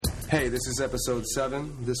Hey, this is episode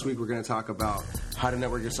 7. This week we're going to talk about how to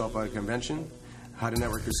network yourself at a convention, how to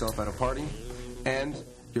network yourself at a party, and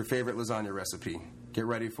your favorite lasagna recipe. Get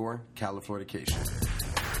ready for Californication.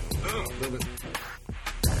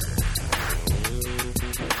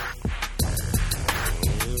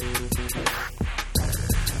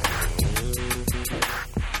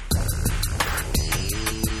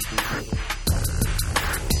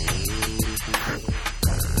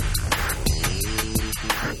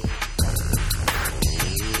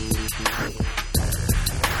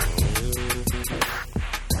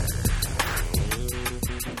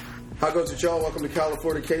 How goes it, y'all? Welcome to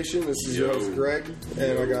Californication. This is your host, Greg,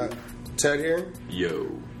 and I got Ted here. Yo.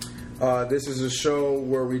 This is a show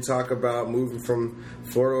where we talk about moving from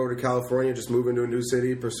Florida over to California, just moving to a new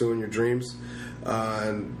city, pursuing your dreams,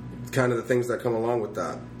 and kind of the things that come along with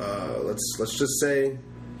that. Let's just say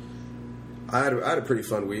I had a pretty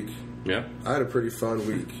fun week. Yeah? I had a pretty fun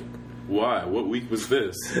week. Why? What week was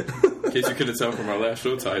this? In case you couldn't tell from our last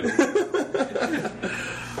show title.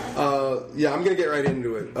 Yeah, I'm going to get right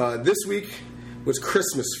into it. This week was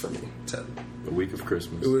Christmas for me, Ted. The week of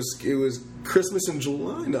Christmas. It was Christmas in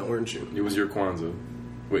July, now weren't you? It was your Kwanzaa.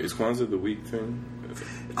 Wait, is Kwanzaa the week thing?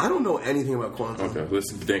 I don't know anything about Kwanzaa. Okay,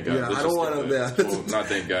 listen, thank God. Yeah, I don't want to... Yeah. Well, not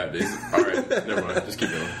thank God. All right, never mind. Just keep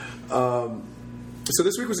going. So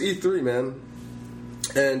this week was E3, man.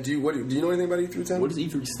 And do you know anything about E3, Ted? What does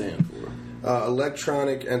E3 stand for?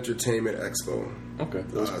 Electronic Entertainment Expo. Okay,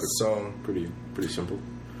 so pretty simple.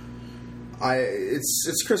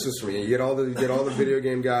 It's Christmas for me. You get all the video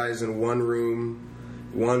game guys in one room,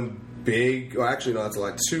 one big. Well, actually, no, that's a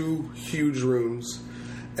lot. 2 huge rooms,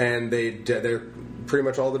 and they're pretty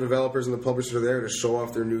much all the developers and the publishers are there to show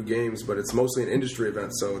off their new games. But it's mostly an industry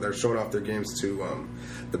event, so they're showing off their games to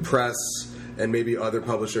the press and maybe other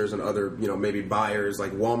publishers and other maybe buyers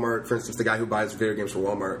like Walmart, for instance. The guy who buys video games for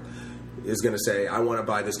Walmart is going to say, I want to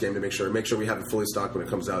buy this game to make sure we have it fully stocked when it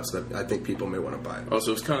comes out, so that I think people may want to buy it. Oh,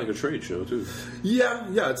 so it's kind of like a trade show too. Yeah,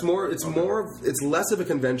 it's less of a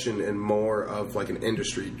convention and more of like an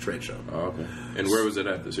industry trade show. Oh, okay. And where was it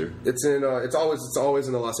at this year? It's in it's always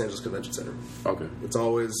in the Los Angeles Convention Center. Okay. It's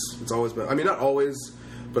always been. I mean, not always,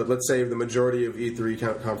 but let's say the majority of E3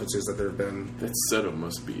 conferences that there have been. That setup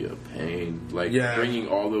must be a pain. Like, yeah, bringing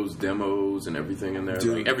all those demos and everything in there.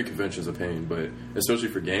 Dude. Like, every convention's a pain, but especially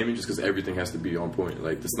for gaming, just because everything has to be on point.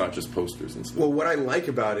 Like, it's not just posters and stuff. Well, what I like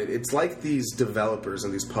about it, it's like these developers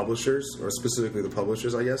and these publishers, or specifically the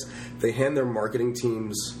publishers, I guess, they hand their marketing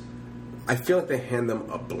teams, I feel like they hand them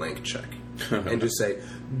a blank check and just say,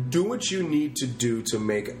 do what you need to do to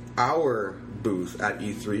make our booth at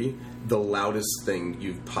E3 the loudest thing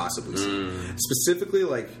you've possibly seen. Specifically,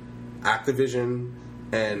 like Activision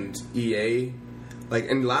and EA. Like,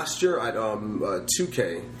 and last year at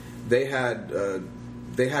 2K, they had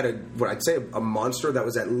what I'd say a monster that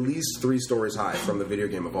was at least 3 stories high from the video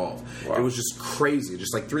game Evolve. Wow. It was just crazy,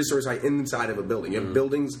 just like 3 stories high inside of a building. You have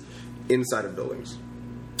buildings inside of buildings.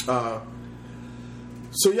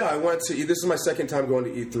 So yeah, I went to. This is my second time going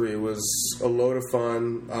to E3. It was a load of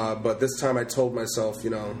fun, but this time I told myself,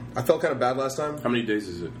 I felt kind of bad last time. How many days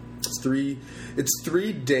is it? It's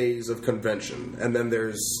 3 days of convention, and then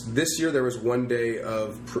this year there was 1 day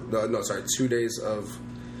of 2 days of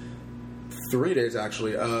 3 days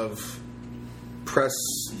actually of press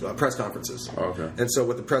conferences. Oh, okay. And so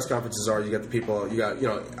what the press conferences are, you got the people,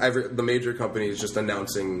 the major companies just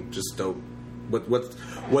announcing just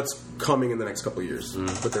what's coming in the next couple of years,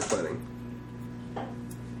 what they're planning.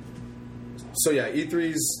 So yeah,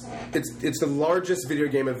 E3's it's the largest video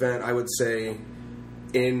game event, I would say,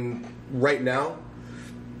 in right now.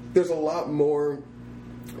 There's a lot more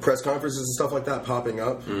press conferences and stuff like that popping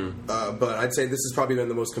up, but I'd say this has probably been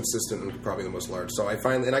the most consistent and probably the most large. So I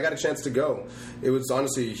got a chance to go. It was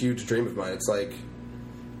honestly a huge dream of mine. It's like,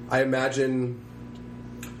 I imagine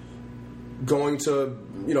going to,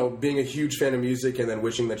 being a huge fan of music and then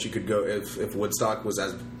wishing that you could go if Woodstock was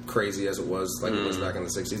as crazy as it was, like it was back in the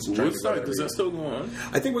 60s. Woodstock, does that still go on?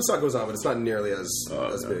 I think Woodstock goes on, but it's not nearly as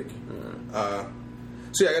big. Yeah.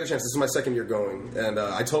 So yeah, I got a chance. This is my second year going, and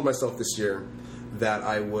I told myself this year that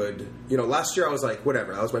I would, last year I was like,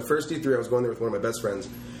 whatever. That was my first E3. I was going there with one of my best friends,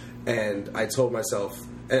 and I told myself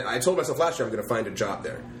last year I'm going to find a job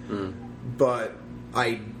there. But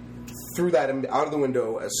I threw that out of the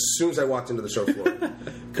window as soon as I walked into the show floor,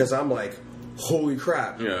 because I'm like, holy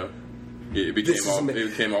crap. Yeah. It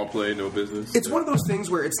became all play, no business. It's one of those things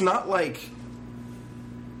where it's not like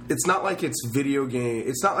it's video game.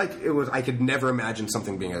 It's not like it was. I could never imagine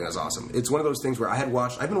something being as awesome. It's one of those things where I've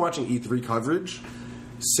been watching E3 coverage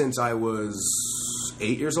since I was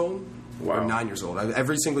 8 years old. Wow. or 9 years old.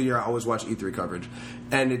 Every single year, I always watch E3 coverage,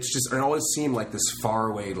 and it always seemed like this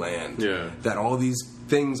faraway land. Yeah. That all these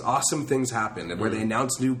awesome things happen, and where they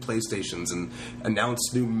announce new PlayStations and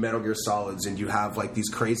announce new Metal Gear Solids, and you have like these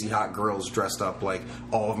crazy hot girls dressed up like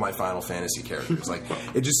all of my Final Fantasy characters. Like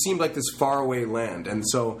it just seemed like this faraway land, and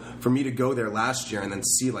so for me to go there last year and then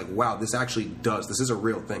see like, wow, this is a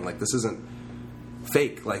real thing. Like this isn't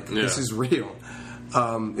fake. Like this is real.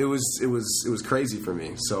 It was crazy for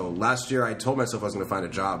me. So last year I told myself I was going to find a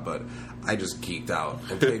job, but I just geeked out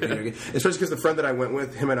and played video games. Especially because the friend that I went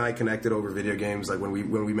with, him and I connected over video games. Like when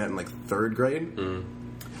we met in like third grade.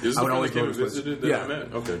 This is I would the always friend go that to came his and place. visited that I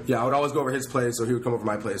met? Okay. Yeah, I would always go over his place, so he would come over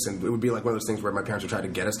my place, and it would be like one of those things where my parents would try to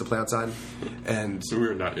get us to play outside. And We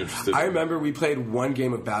were not interested. I remember we played one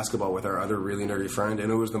game of basketball with our other really nerdy friend,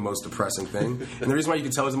 and it was the most depressing thing. And the reason why you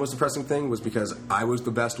could tell it was the most depressing thing was because I was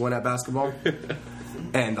the best one at basketball.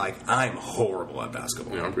 And like I'm horrible at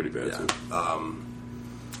basketball. Yeah, I'm pretty bad too.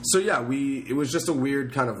 So yeah, it was just a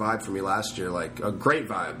weird kind of vibe for me last year. Like a great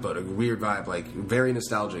vibe, but a weird vibe. Like very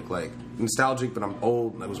nostalgic. Like nostalgic, but I'm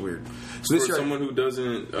old. And that was weird. So this For year, someone who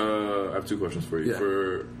doesn't, I have two questions for you. Yeah.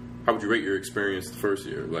 For how would you rate your experience the first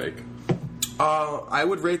year? Like I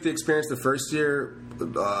would rate the experience the first year.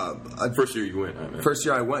 first year you went. I mean. First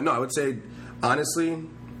year I went. No, I would say honestly.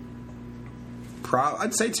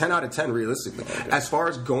 I'd say 10 out of 10 realistically. Okay. As far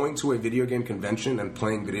as going to a video game convention and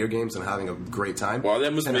playing video games and having a great time. Well,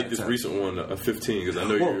 that must 10 make out of this 10. recent one a 15 because I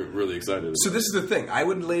know you're really excited. So this is the thing. I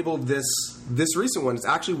would label this recent one. It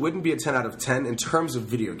actually wouldn't be a 10 out of 10 in terms of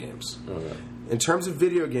video games. Okay. In terms of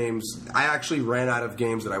video games, I actually ran out of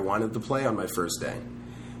games that I wanted to play on my first day.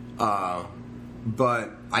 But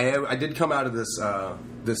I did come out of this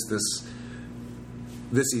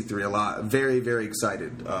E3 a lot, very, very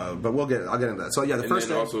excited. But I'll get into that. So yeah, the first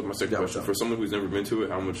and day. also my second question for someone who's never been to it,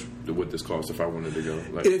 how much would this cost if I wanted to go?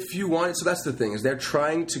 Like, if you want, so that's the thing is they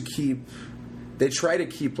try to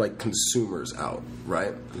keep like consumers out,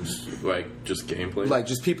 right? like just gameplay, Like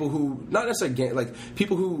just people who not necessarily like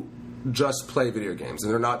people who just play video games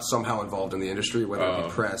and they're not somehow involved in the industry, whether it be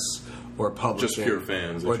press or publishing, just pure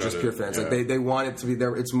fans, or just pure fans. Yeah. Like they want it to be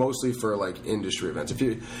there. It's mostly for like industry events.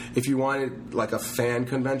 If you wanted like a fan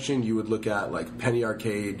convention, you would look at like Penny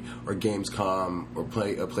Arcade or Gamescom or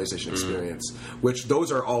a PlayStation Experience, which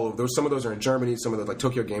those are all of those. Some of those are in Germany. Some of those like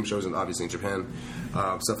Tokyo Game Shows and obviously in Japan,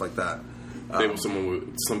 stuff like that. they want someone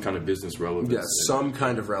with some kind of business relevance. Yes, some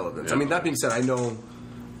kind of relevance. Yeah. I mean, that being said, I know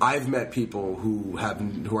I've met people who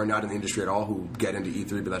are not in the industry at all who get into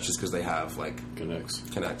E3, but that's just because they have like Connects.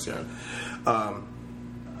 Yeah.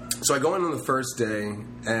 So I go in on the first day,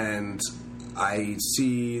 and I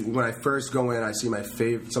see when I first go in, I see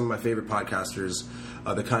some of my favorite podcasters,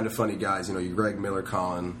 the kind of funny guys. You know, you Greg Miller,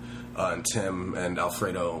 Colin, and Tim, and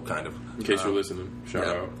Alfredo, kind of. In case you're listening, shout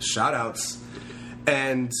out. Shout outs.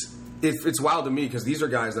 And it's wild to me because these are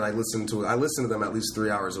guys that I listen to. I listen to them at least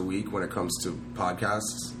 3 hours a week when it comes to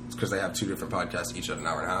podcasts because they have two different podcasts, each at an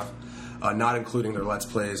hour and a half. Not including their Let's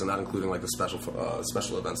Plays and not including like the special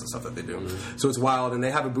events and stuff that they do. Mm-hmm. So it's wild, and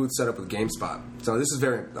they have a booth set up with GameSpot. So this is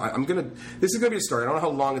this is gonna be a story. I don't know how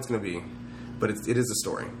long it's gonna be, but it is a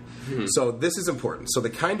story. Mm-hmm. So this is important. So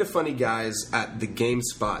the kind of funny guys at the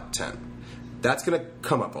GameSpot tent. That's going to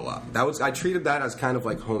come up a lot. I treated that as kind of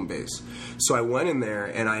like home base. So I went in there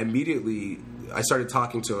and I started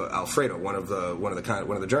talking to Alfredo, one of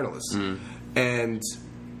the journalists, and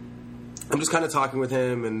I'm just kind of talking with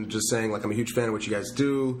him and just saying like I'm a huge fan of what you guys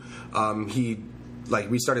do.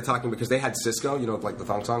 We started talking because they had Cisco, you know, like the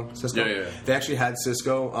Thong Song Cisco. Yeah. They actually had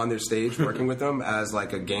Cisco on their stage working with them as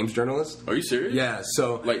like a games journalist. Are you serious? Yeah.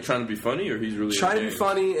 So like trying to be funny, or he's really trying to into be games?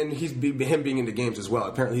 funny, and him being into games as well.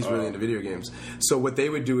 Apparently, he's really into video games. So what they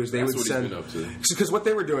would do is they would send because what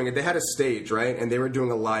they were doing, they had a stage, right, and they were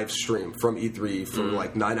doing a live stream from E3 for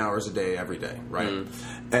like 9 hours a day every day, right,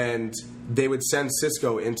 and they would send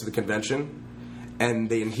Cisco into the convention.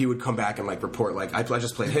 And he would come back and like report like I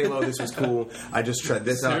just played Halo. This was cool. I just tried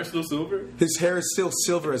this out. His hair still silver? His hair is still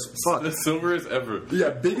silver as fuck. As silver as ever.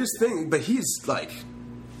 Yeah, biggest thing. But he's like,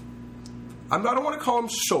 I don't want to call him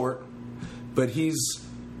short, but he's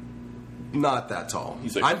not that tall.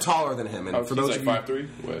 Like, I'm taller than him. And for those like of you,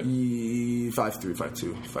 5'3"? 5'3",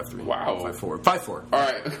 5'2", 5'3". Wow. 5'4". 5'4". All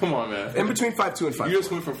right, come on, man. In between 5'2" and 5'4". You just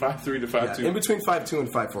went from 5'3" to 5'2"? Yeah, in between 5'2"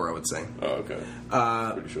 and 5'4", I would say. Oh, okay.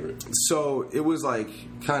 Pretty short. So it was like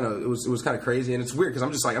it was kind of crazy, and it's weird because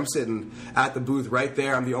I'm just like I'm sitting at the booth right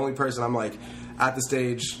there. I'm the only person. I'm like at the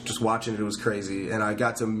stage just watching it. It was crazy, and I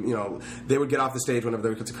got to they would get off the stage whenever they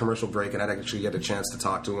would get to commercial break, and I'd actually get a chance to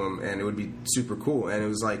talk to them, and it would be super cool. And it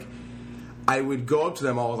was like I would go up to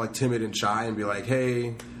them all like timid and shy and be like,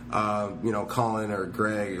 hey. Colin or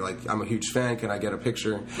Greg, like, I'm a huge fan, can I get a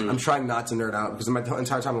picture? I'm trying not to nerd out because my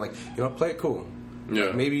entire time I'm like, play it cool.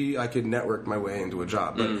 Yeah. Maybe I could network my way into a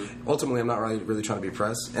job. But ultimately, I'm not really trying to be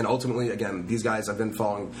press. And ultimately, again, these guys, I've been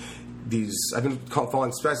following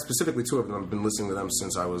specifically two of them. I've been listening to them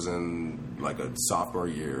since I was in like a sophomore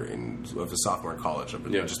year of a sophomore in college. I've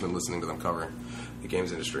just been listening to them cover the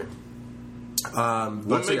games industry.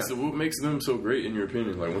 What makes them so great in your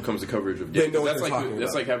opinion? Like when it comes to coverage of games, they know what they're talking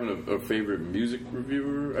that's about. Like having a favorite music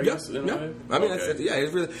reviewer, I guess. In a way? I mean,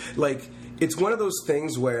 it's really like it's one of those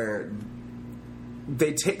things where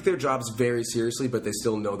they take their jobs very seriously, but they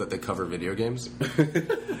still know that they cover video games.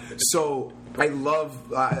 So I love,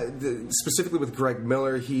 specifically with Greg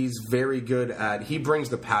Miller, he's very good he brings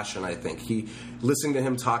the passion, I think. Listening to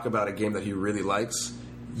him talk about a game that he really likes,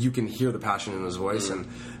 you can hear the passion in his voice. And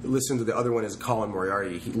listen to the other one is Colin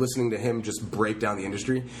Moriarty. Listening to him just break down the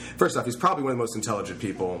industry. First off, he's probably one of the most intelligent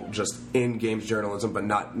people just in games journalism, but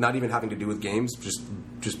not even having to do with games,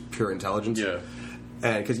 just pure intelligence. Yeah.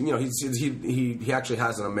 And because he actually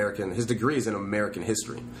has his degree is in American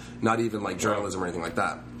history, not even like journalism or anything like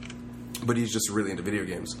that. But he's just really into video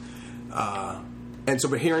games, but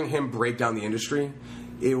hearing him break down the industry,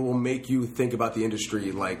 it will make you think about the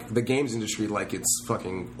industry, like the games industry, like it's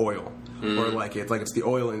fucking oil, or like it's the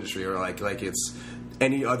oil industry, or like it's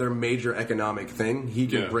any other major economic thing. He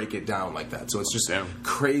can break it down like that. So it's just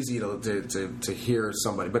crazy to hear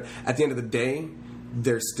somebody. But at the end of the day,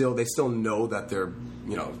 they still know that they're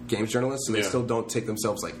games journalists, and they still don't take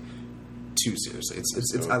themselves like too seriously.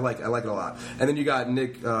 I like it a lot. And then you got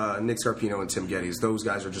Nick Scarpino and Tim Geddes. Those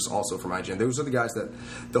guys are just also from IGN. Those are the guys that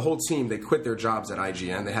the whole team, they quit their jobs at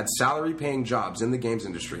IGN. They had salary paying jobs in the games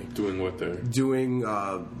industry. Doing what there?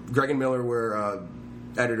 Greg and Miller were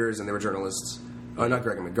editors and they were journalists. Not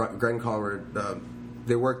Greg and Miller. Greg and Colin were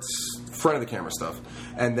they worked front of the camera stuff,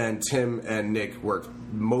 and then Tim and Nick worked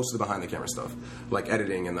most of the behind the camera stuff, like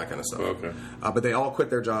editing and that kind of stuff. Okay. But they all quit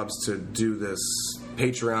their jobs to do this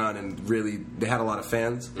Patreon, and really they had a lot of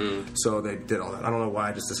fans, so they did all that. I don't know why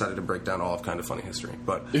I just decided to break down all of Kind of Funny history,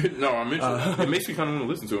 but no, I'm interested. It makes me kind of want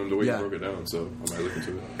to listen to him the way you broke it down, so I might listen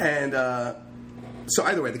to it. And so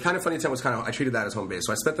either way, the Kind of Funny tent was I treated that as home base.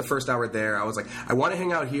 So I spent the first hour there. I was like, I want to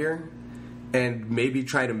hang out here and maybe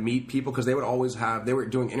try to meet people, because they were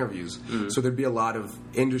doing interviews, so there'd be a lot of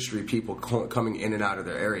industry people coming in and out of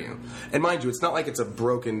their area. And mind you, it's not like it's a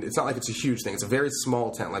huge thing. It's a very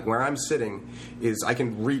small tent. Like where I'm sitting is I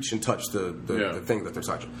can reach and touch the thing that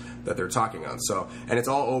they're talking on. So, and it's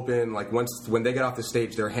all open. Like when they get off the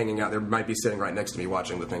stage, they're hanging out. They might be sitting right next to me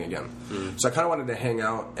watching the thing again. So I kind of wanted to hang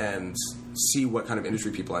out and see what kind of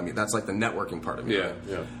industry people I meet. That's like the networking part of it. Yeah, right?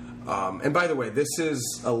 yeah. And by the way, this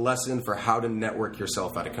is a lesson for how to network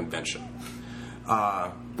yourself at a convention.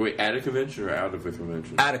 Wait, at a convention or out of a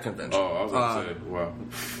convention? At a convention. Oh, I was going to say, wow.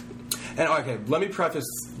 And okay, let me preface,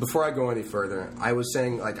 before I go any further, I was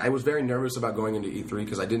saying, like, I was very nervous about going into E3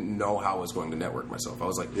 because I didn't know how I was going to network myself. I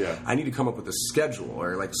was like, I need to come up with a schedule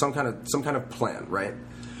or like some kind of plan, right?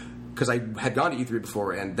 Because I had gone to E3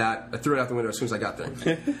 before, and I threw it out the window as soon as I got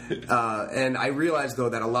there. And I realized, though,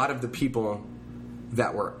 that a lot of the people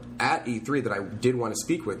that were at E3 that I did want to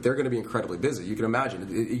speak with, they're going to be incredibly busy. You can imagine.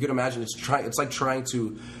 It's like trying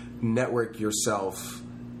to network yourself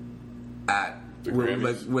at the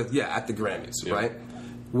Grammys. at the Grammys, right?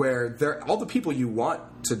 Where all the people you want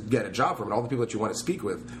to get a job from and all the people that you want to speak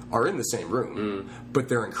with are in the same room, but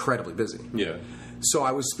they're incredibly busy. Yeah. So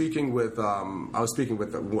I was speaking with our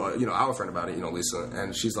friend about it, Lisa,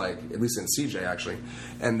 and she's like, Lisa and CJ actually,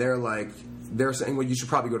 and they're saying, well, you should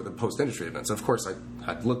probably go to the post-industry events. And of course, I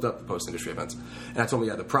had looked up the post-industry events, and I told me,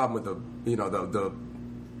 the problem with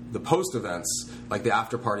the post events, like the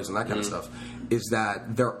after parties and that kind of stuff, is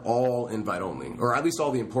that they're all invite only, or at least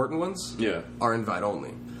all the important ones are invite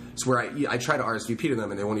only. So where I try to RSVP to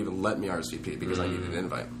them, and they won't even let me RSVP because I need an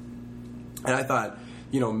invite. And I thought,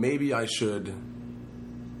 maybe I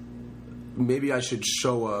should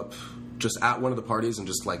show up just at one of the parties and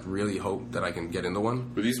just like really hope that I can get into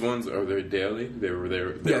one. But these ones, are they daily? They were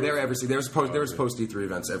there. They're every. There's post E3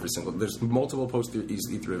 events every single. There's multiple post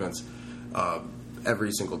E3 events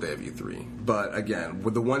every single day of E3. But again,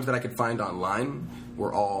 with the ones that I could find online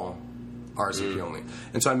were all RSVP only.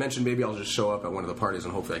 And so I mentioned maybe I'll just show up at one of the parties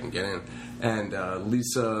and hopefully I can get in. And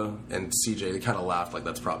Lisa and CJ, they kind of laughed like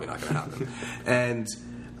that's probably not going to happen. And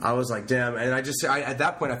I was like, damn. And at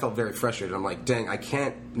that point, I felt very frustrated. I'm like, dang, I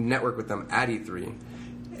can't network with them at E3.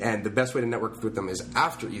 And the best way to network with them is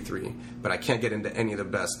after E3. But I can't get into any of the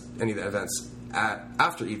events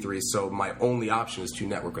after E3. So my only option is to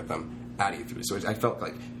network with them at E3. So I felt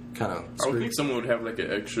like kind of. I would think someone would have like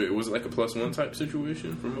an extra. Was it like a +1 type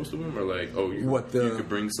situation for most of them, or like, you could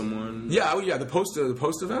bring someone? Yeah, the post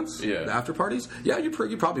events, yeah, the after parties. Yeah, you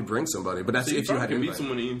probably bring somebody, but that's if you had to meet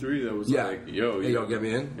someone in E3 that was like, yo, get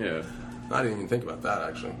me in. Yeah, I didn't even think about that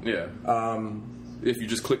actually. Yeah. If you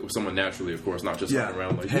just click with someone naturally, of course, not just running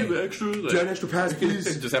around like, hey, you have extra? Like, do you have an extra pass,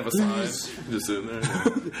 please? Just have a sign, just sitting there.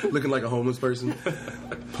 Yeah. Looking like a homeless person.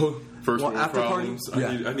 First world after problems.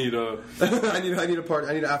 Party? Yeah. I need a... I need a party.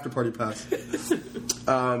 I need an after party pass.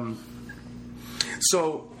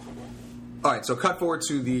 So... All right, so cut forward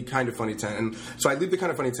to the Kind of Funny tent. And so I leave the Kind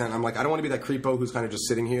of Funny tent. I'm like, I don't want to be that creepo who's kind of just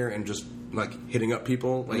sitting here and just, like, hitting up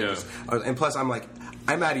people. Like, and plus, I'm like,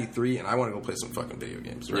 I'm at E3 and I want to go play some fucking video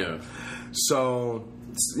games, right? Yeah. So,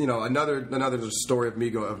 you know, another story of me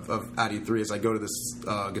of at E3 is I go to this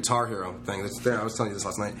Guitar Hero thing. I was telling you this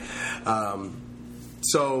last night.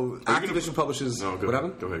 So Activision publishes... No, what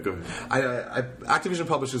happened? Go ahead. Activision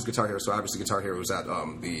publishes Guitar Hero, so obviously Guitar Hero was at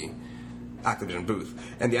the Activision booth.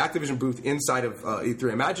 And the Activision booth inside of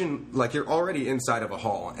E3, imagine, like, you're already inside of a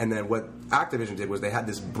hall, and then what Activision did was they had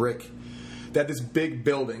this big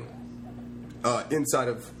building inside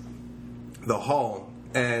of the hall,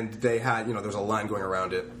 and they had, you know, there was a line going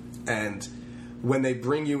around it, and when they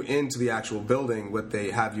bring you into the actual building, what they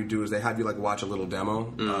have you do is they have you, like, watch a little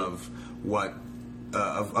demo of what...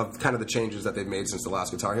 of kind of the changes that they've made since the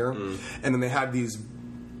last Guitar Hero, and then they have these.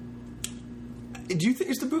 Do you think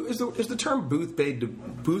is the term booth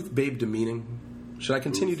babe demeaning? Should I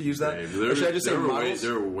continue to use that, or should I just say models?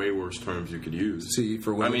 There are way worse terms you could use. See,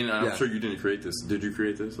 for women, I mean, I'm sure you didn't create this. Did you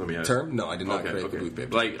create this? Let me ask. Term? No, I did not create the booth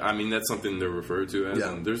babe. Like, I mean, that's something they're referred to as.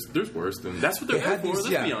 Yeah. And there's worse than that's what they're there for. Let's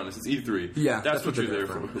be honest. It's E3. Yeah, that's what you're there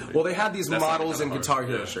for. Well, they had these models in Guitar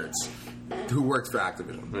Hero shirts who worked for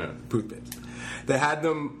Activision. Yeah, booth babes. They had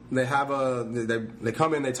them. They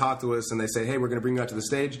come in. They talk to us, and they say, "Hey, we're going to bring you out to the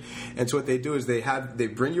stage." And so what they do is they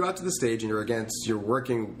bring you out to the stage, and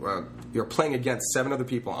you're playing against 7 other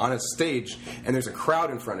people on a stage, and there's a crowd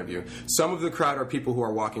in front of you. Some of the crowd are people who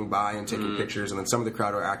are walking by and taking pictures, and then some of the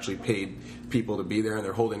crowd are actually paid people to be there, and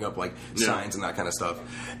they're holding up like signs and that kind of stuff.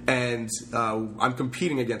 And I'm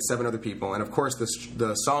competing against 7 other people, and of course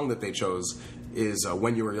the song that they chose is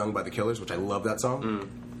 "When You Were Young" by The Killers, which I love that song.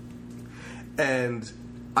 And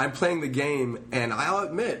I'm playing the game, and I'll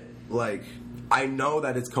admit, like, I know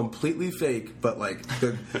that it's completely fake, but like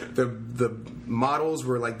the models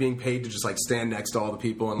were like being paid to just like stand next to all the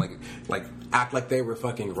people and like act like they were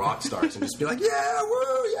fucking rock stars and just be like, yeah,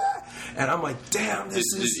 woo, yeah. And I'm like, damn, there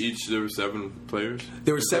were 7 players?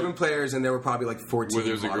 There were 7 players, and there were probably like 14 Where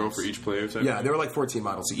there's models. a girl for each player? Yeah, there were like 14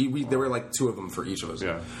 models. So there were like 2 of them for each of us.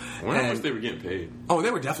 Yeah. I wonder how much they were getting paid. Oh,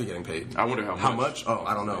 they were definitely getting paid. I wonder how much. How much? Oh,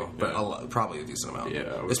 I don't know. But probably a decent amount.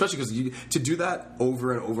 Yeah. Especially because to do that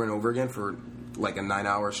over and over and over again for like a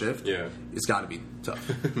 9-hour shift, it's got to be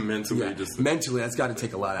tough. Mentally, mentally, that's got to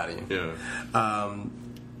take a lot out of you. Yeah.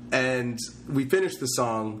 And we finished the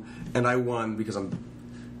song, and I won because I'm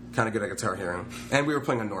kind of good at Guitar Hero, and we were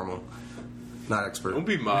playing on normal, not expert. Don't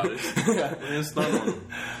be modest. It's not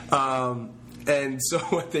normal. And so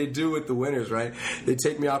what they do with the winners, right? They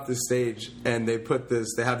take me off the stage, and they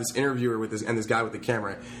have this interviewer with this guy with the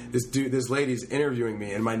camera. This lady's interviewing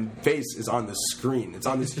me, and my face is on the screen. It's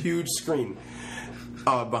on this huge screen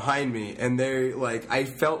behind me, and they I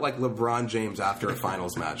felt like LeBron James after a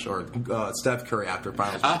finals match, or Steph Curry after a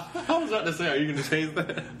finals match. I was about to say, are you going to change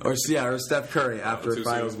that? Or Steph Curry after a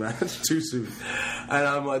finals match. Too soon. And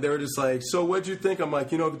I'm like, they were just like, so what'd you think? I'm like,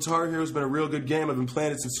 Guitar Hero's been a real good game. I've been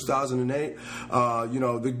playing it since 2008.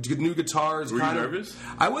 The new guitar is Were you nervous?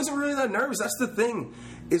 I wasn't really that nervous. That's the thing,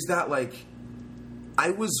 is that I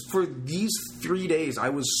was, for these 3 days, I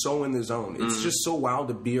was so in the zone. It's just so wild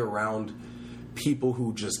to be around people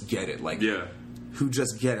who just get it. Who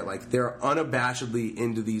just get it. They're unabashedly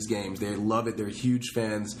into these games. They love it. They're huge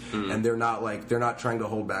fans, and they're not trying to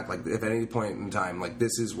hold back. If at any point in time,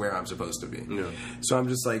 this is where I'm supposed to be. Yeah. So I'm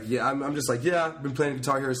just I've been playing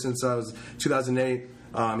Guitar Hero since I was 2008.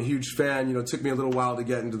 I'm a huge fan. It took me a little while to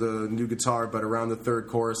get into the new guitar, but around the 3rd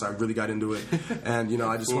chorus, I really got into it. And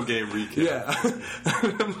I just full game recap. Yeah,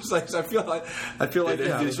 I'm just I feel like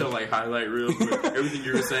they show highlight reels with everything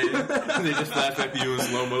you were saying. And they just flash back to you in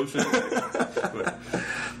slow motion.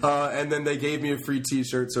 And then they gave me a free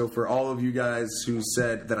T-shirt. So for all of you guys who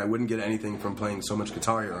said that I wouldn't get anything from playing so much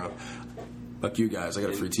Guitar Hero, Fuck you guys. I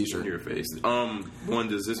got a free T-shirt. In your face. One,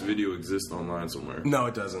 does this video exist online somewhere? No,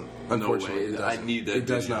 it doesn't. Unfortunately, No way. it doesn't. I need that It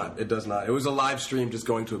does video. not. It does not. It was a live stream just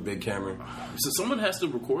going to a big camera. So someone has to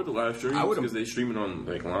record the live stream because they stream it on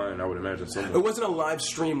like line. I would imagine someone. It wasn't a live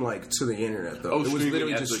stream like to the internet though. Oh, it was streaming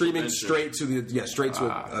literally at just the streaming convention. straight to the straight to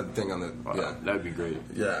a thing on the That'd be great.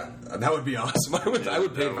 Yeah, that would be awesome. I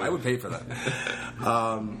would pay for that.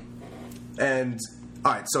 And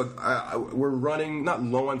all right, so we're running not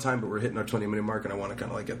low on time, but we're hitting our 20-minute mark, and I want to kind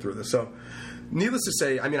of like get through this. So, needless to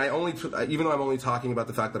say, I mean, even though I'm only talking about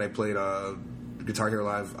the fact that I played Guitar Hero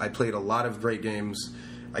Live, I played a lot of great games.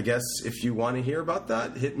 I guess if you want to hear about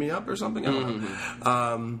that, hit me up or something. I don't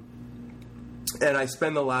know. And I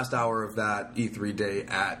spend the last hour of that E3 day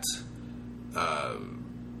at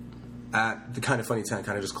the Kind of Funny tent,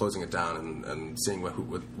 kind of just closing it down and seeing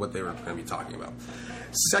what they were going to be talking about.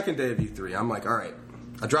 Second day of E3, I'm like, all right,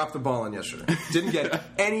 I dropped the ball on yesterday. Didn't get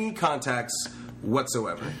any contacts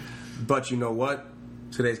whatsoever. But you know what?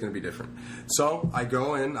 Today's going to be different. So I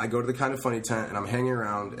go to the Kind of Funny tent, and I'm hanging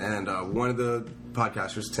around, and one of the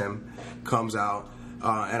podcasters, Tim, comes out,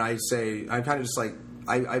 and I strike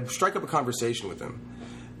up a conversation with him.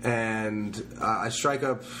 And I strike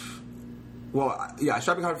up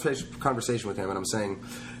a conversation with him, and I'm saying,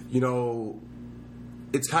 you know,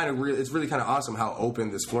 it's really kind of awesome how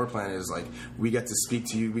open this floor plan is. Like, we get to speak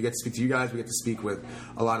to you, guys, we get to speak with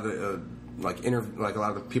a lot of the a lot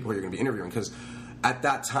of the people who you're going to be interviewing, because at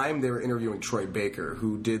that time they were interviewing Troy Baker,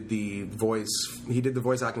 who did the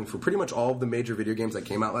voice acting for pretty much all of the major video games that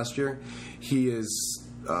came out last year. He was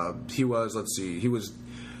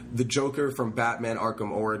the Joker from Batman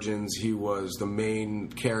Arkham Origins. He was the main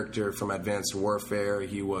character from Advanced Warfare.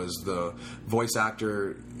 He was the voice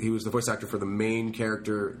actor. He was the voice actor for the main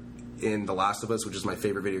character in The Last of Us, which is my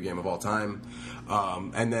favorite video game of all time.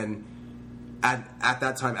 And then at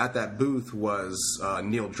that time, at that booth, was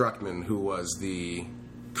Neil Druckmann, who was the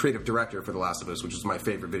creative director for The Last of Us, which is my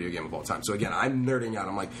favorite video game of all time. So again, I'm nerding out.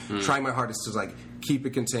 I'm like trying my hardest to like keep it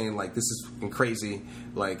contained. Like, this is crazy.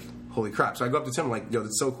 Like, holy crap. So I go up to Tim, like, yo,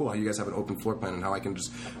 that's so cool how you guys have an open floor plan, and how I can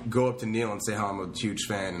just go up to Neil and say how I'm a huge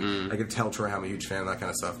fan, and I can tell Troy how I'm a huge fan, that kind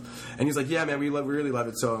of stuff. And he's like, yeah, man, we really love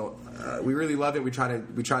it. So we really love it. We try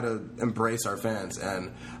to embrace our fans.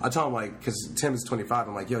 And I tell him, like, because Tim is 25,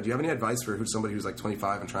 I'm like, yo, do you have any advice for somebody who's like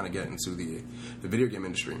 25 and trying to get into the video game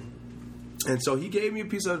industry? And so he gave me a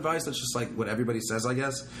piece of advice that's just like what everybody says, I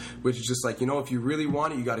guess, which is just like, you know, if you really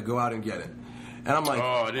want it, you got to go out and get it. And I'm like,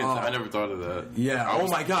 I never thought of that. Yeah. Oh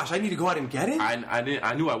my gosh, I need to go out and get it.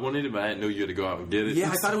 I knew I wanted it, but I didn't know you had to go out and get it. Yeah,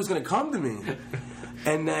 I thought it was going to come to me.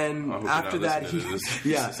 And then after that,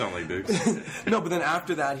 sound like dicks. No, but then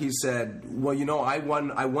after that, he said, "Well, you know, I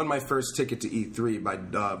won my first ticket to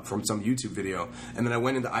E3 from some YouTube video, and then I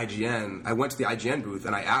went into IGN. I went to the IGN booth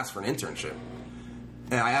and I asked for an internship."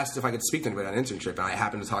 And I asked if I could speak to anybody on an internship, and I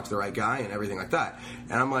happened to talk to the right guy and everything like that.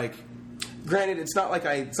 And I'm like, granted, it's not like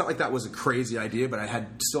that was a crazy idea, but I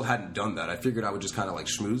still hadn't done that. I figured I would just kind of like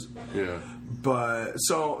schmooze. Yeah. But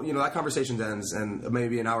so, you know, that conversation ends, and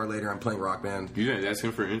maybe an hour later, I'm playing Rock Band. You didn't ask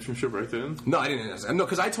him for an internship right then? No, I didn't ask him. No,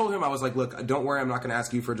 because I told him, I was like, look, don't worry, I'm not going to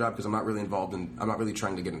ask you for a job because I'm not really I'm not really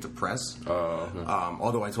trying to get into press.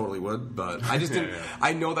 Although I totally would, but I just didn't. Yeah.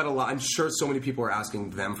 I know that a lot. I'm sure so many people are asking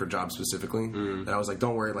them for jobs specifically that I was like,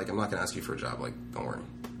 don't worry, like, I'm not going to ask you for a job. Like, don't worry.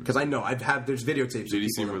 Because I know there's videotapes. Did he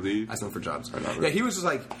seem relieved? Asking them for jobs. Really? Yeah, he was just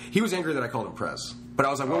like, he was angry that I called him press. But I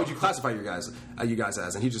was like, what would you classify you guys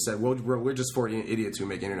as? And he just said, well, we're just 40 idiots who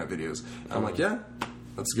make internet videos. And I'm like, yeah,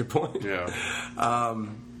 that's a good point. Yeah.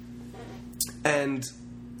 And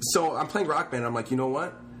so I'm playing Rock Band, and I'm like, you know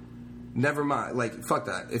what? Never mind. Like, fuck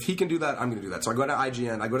that. If he can do that, I'm going to do that. So I go to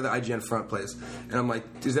IGN. I go to the IGN front place, and I'm like,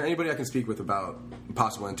 is there anybody I can speak with about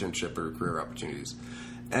possible internship or career opportunities?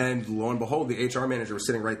 And lo and behold, the HR manager was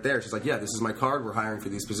sitting right there. She's like, yeah, this is my card. We're hiring for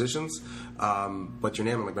these positions. What's your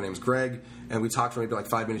name? I'm like, my name's Greg. And we talked for maybe like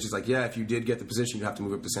 5 minutes. She's like, yeah, if you did get the position, you'd have to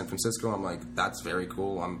move up to San Francisco. I'm like, that's very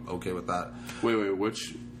cool. I'm okay with that. Wait,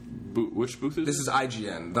 which booth is this? Is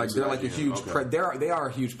IGN. Like, they're like IGN. A huge... Okay. They are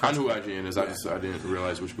a huge... I know who IGN is. I didn't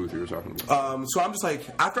realize which booth you were talking about. So I'm just like,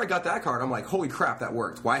 after I got that card, I'm like, holy crap, that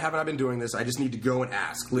worked. Why haven't I been doing this? I just need to go and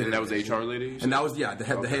ask. Literally. And that was the HR lady? And that was, yeah, the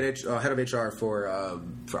head of HR for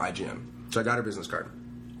IGN. So I got her business card.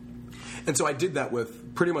 And so I did that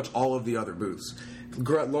with pretty much all of the other booths.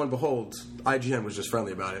 Lo and behold, IGN was just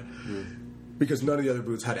friendly about it. Because none of the other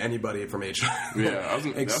booths had anybody from HR. Yeah,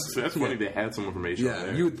 that's funny they had someone from HR. Yeah,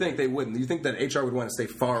 there. You would think they wouldn't. You think that HR would want to stay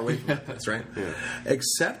far away from this, right? Yeah.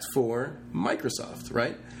 Except for Microsoft,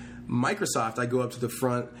 right? Microsoft, I go up to the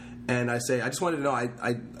front, And I say, I just wanted to know,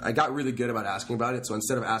 I got really good about asking about it. So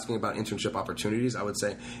instead of asking about internship opportunities, I would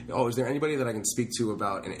say, oh, is there anybody that I can speak to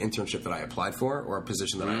about an internship that I applied for or a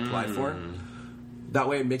position that I applied for? That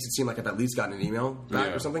way it makes it seem like I've at least gotten an email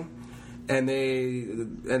back or something.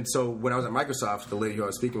 And so when I was at Microsoft, the lady who I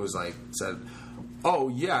was speaking was said, oh,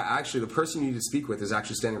 yeah, actually, the person you need to speak with is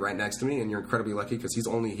actually standing right next to me, and you're incredibly lucky because he's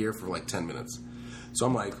only here for 10 minutes. So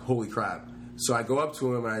I'm like, holy crap. So I go up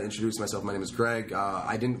to him and I introduce myself. My name is Greg.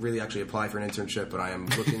 I didn't really actually apply for an internship, but I am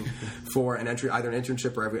looking for either an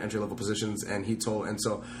internship or entry-level positions. And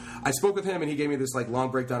so I spoke with him, and he gave me this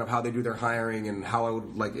long breakdown of how they do their hiring and how I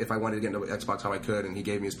would if I wanted to get into Xbox, how I could. And he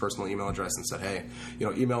gave me his personal email address and said, hey,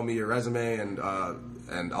 email me your resume and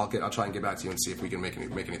I'll try and get back to you and see if we can make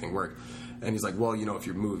anything work. And he's like, well, if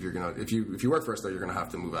you move, you're gonna if you work for us though, you're gonna have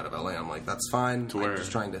to move out of LA. I'm like, that's fine. To where? I'm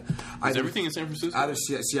just trying to. Is everything in San Francisco? Either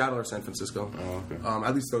Seattle or San Francisco. Oh, okay.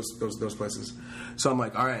 At least those places. So I'm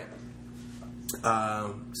like, all right.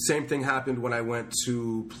 Same thing happened when I went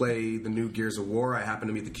to play the new Gears of War. I happened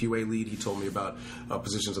to meet the QA lead. He told me about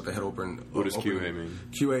positions that they had open. What does QA mean?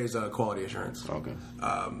 QA is quality assurance. Okay.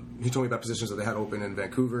 He told me about positions that they had open in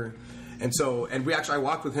Vancouver, and I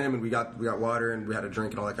walked with him and we got water and we had a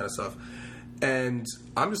drink and all that kind of stuff. And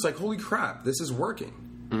I'm just like, holy crap, this is working.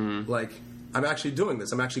 Mm-hmm. I'm actually doing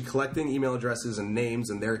this. I'm actually collecting email addresses and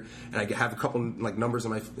names, and I have a couple numbers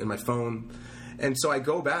in my phone. And so I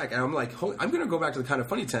go back, and I'm like, I'm going to go back to the Kind of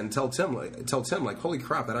Funny tent and tell Tim, holy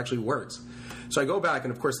crap, that actually works. So I go back,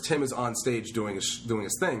 and of course Tim is on stage doing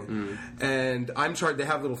his thing, and I'm charged. They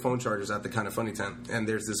have little phone chargers at the Kind of Funny tent, and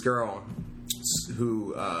there's this girl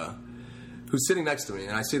who's sitting next to me,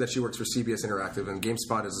 and I see that she works for CBS Interactive, and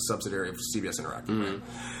GameSpot is a subsidiary of CBS Interactive. Right?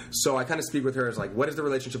 So I kind of speak with her as what is the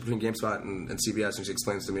relationship between GameSpot and CBS? And she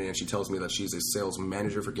explains to me, and she tells me that she's a sales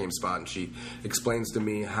manager for GameSpot, and she explains to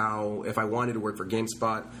me how, if I wanted to work for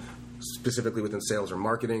GameSpot, specifically within sales or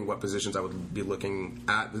marketing, what positions I would be looking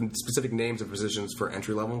at, specific names of positions for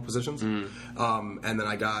entry-level positions. And then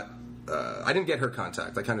I didn't get her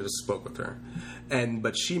contact. I kind of just spoke with her.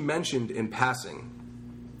 But she mentioned in passing,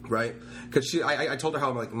 right? Because I told her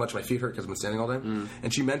how much my feet hurt because I've been standing all day,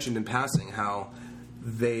 and she mentioned in passing how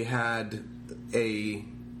they had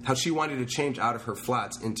how she wanted to change out of her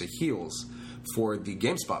flats into heels for the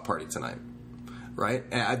GameSpot party tonight, right?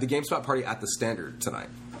 At the GameSpot party at the Standard tonight.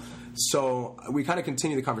 So we kind of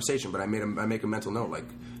continue the conversation, but I make a mental note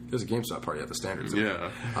there's a GameStop party at the Standard tonight.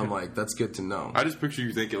 Yeah. I'm like, that's good to know. I just picture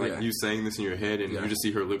you thinking you saying this in your head, and you just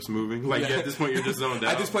see her lips moving. At this point, you're just zoned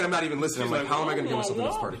out. At this point, I'm not even listening. I'm like, how am I going to get myself to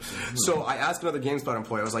this party? So I asked another GameSpot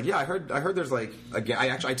employee. I was like, yeah, I heard there's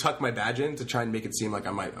I tucked my badge in to try and make it seem like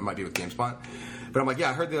I might be with GameSpot. But I'm like, yeah,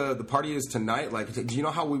 I heard the party is tonight. Do you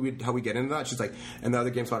know how we get into that? She's like, and the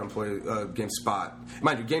other GameSpot employee, GameSpot,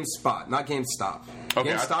 mind you, GameSpot, not GameStop. Okay,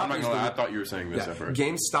 GameStop I'm not gonna lie. I thought you were saying this at first.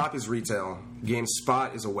 GameStop is retail.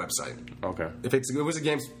 GameSpot is a website. Okay. If it was a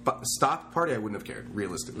GameStop party, I wouldn't have cared,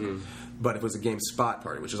 realistically. But if it was a GameSpot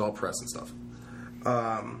party, which is all press and stuff.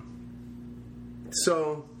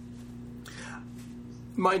 So,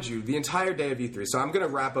 mind you, the entire day of E3. So I'm going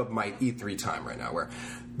to wrap up my E3 time right now, where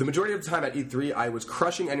the majority of the time at E3, I was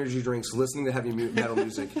crushing energy drinks, listening to heavy metal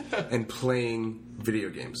music, and playing video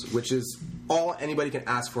games, which is all anybody can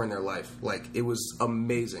ask for in their life. It was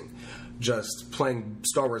amazing. Just playing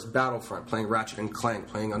Star Wars Battlefront, playing Ratchet and Clank,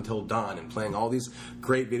 playing Until Dawn, and playing all these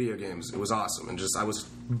great video games. It was awesome. And I was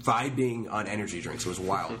vibing on energy drinks. It was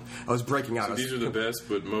wild. I was breaking out. So these are the best,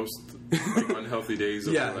 but most unhealthy days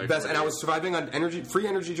of my life. Best. And I was surviving on free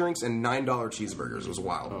energy drinks and $9 cheeseburgers. It was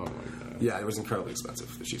wild. Oh, my God. Yeah, it was incredibly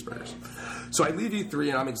expensive, the cheeseburgers. So I leave E3,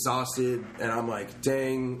 and I'm exhausted, and I'm like,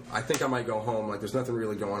 dang, I think I might go home. There's nothing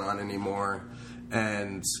really going on anymore.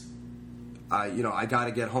 And I got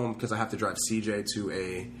to get home because I have to drive CJ to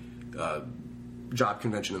a job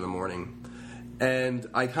convention in the morning. And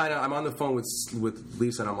I'm on the phone with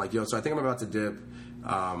Lisa, and I'm like, yo, so I think I'm about to dip.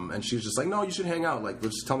 And she was just like, no, you should hang out.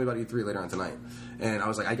 Just tell me about E3 later on tonight. And I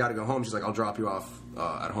was like, I got to go home. She's like, I'll drop you off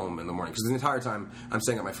at home in the morning. Because the entire time, I'm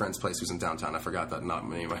staying at my friend's place who's in downtown. I forgot that not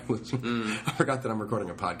many of my listeners. I forgot that I'm recording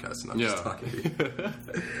a podcast and I'm just talking to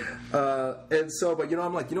you. And so, but,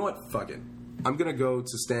 I'm like, you know what? Fuck it. I'm going to go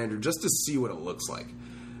to Standard just to see what it looks like,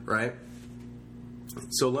 right?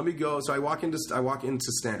 So let me go. So I walk into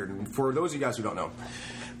Standard. And for those of you guys who don't know,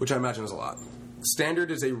 which I imagine is a lot,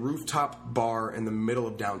 Standard is a rooftop bar in the middle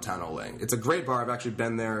of downtown LA. It's a great bar. I've actually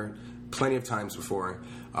been there plenty of times before.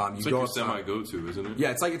 It's like your semi go-to, isn't it?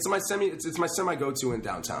 Yeah, it's my semi go-to in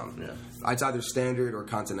downtown. Yeah, it's either Standard or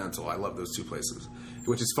Continental. I love those two places.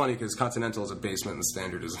 Which is funny because Continental is a basement and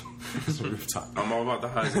Standard is a rooftop. I'm all about the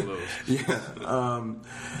highs and lows. Yeah,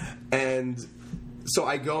 and So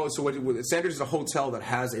I go. So what Sanders is a hotel that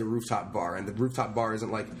has a rooftop bar, and the rooftop bar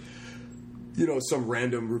isn't like, some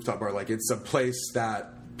random rooftop bar. Like, it's a place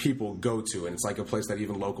that people go to, and it's like a place that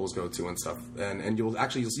even locals go to and stuff. And you'll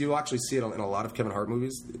actually see it in a lot of Kevin Hart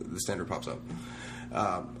movies. The Standard pops up.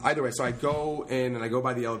 Either way, so I go in and I go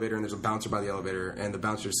by the elevator, and there's a bouncer by the elevator, and the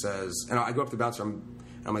bouncer says, and I go up to the bouncer.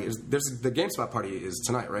 I'm like, the GameSpot party is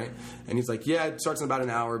tonight, right? And he's like, yeah, it starts in about an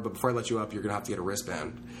hour, but before I let you up, you're gonna have to get a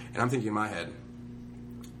wristband. And I'm thinking in my head,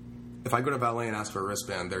 if I go to valet and ask for a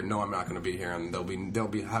wristband, they know I'm not going to be here, and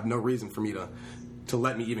they'll have no reason for me to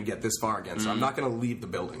let me even get this far again. So I'm not going to leave the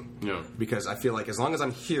building, because I feel like as long as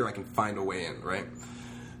I'm here, I can find a way in, right?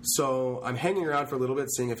 So I'm hanging around for a little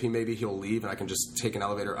bit, seeing if he'll leave, and I can just take an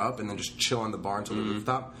elevator up and then just chill on the bar until the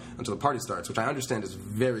rooftop until the party starts, which I understand is a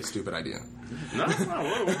very stupid idea. No, it's not.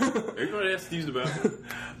 Everybody has to use the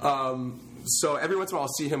bathroom. So every once in a while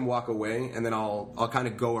I'll see him walk away, and then I'll kind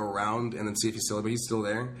of go around and then see if he's still, but he's still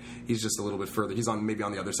there. He's just a little bit further. He's maybe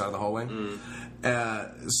on the other side of the hallway.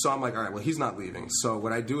 So I'm like, all right, well, he's not leaving. So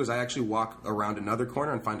what I do is I actually walk around another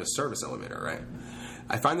corner and find a service elevator, right?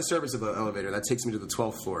 I find the service of the elevator. That takes me to the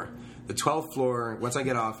 12th floor. The 12th floor, once I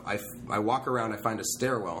get off, I walk around, I find a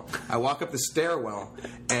stairwell. I walk up the stairwell,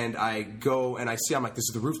 and I go, and I see, I'm like, this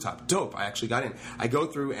is the rooftop. Dope, I actually got in. I go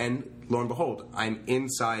through, and lo and behold, I'm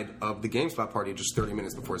inside of the GameSpot party just 30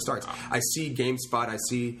 minutes before it starts. I see GameSpot, I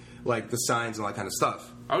see, like, the signs and all that kind of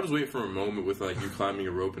stuff. I was just waiting for a moment with, like, you climbing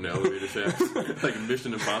a rope in the elevator shaft. Like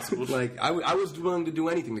Mission Impossible. Like, I was willing to do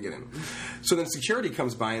anything to get in. So then security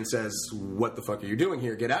comes by and says, what the fuck are you doing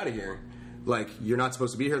here? Get out of here. Like, you're not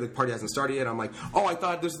supposed to be here. The party hasn't started yet. I'm like, oh, I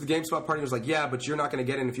thought this was the GameSpot party. He was like, yeah, but you're not going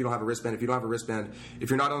to get in if you don't have a wristband. If you don't have a wristband, if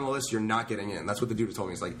you're not on the list, you're not getting in. That's what the dude told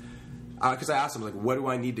me. He's like, because I asked him, like, what do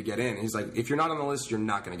I need to get in? And he's like, if you're not on the list, you're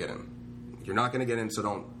not going to get in. You're not going to get in, so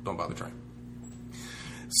don't bother trying.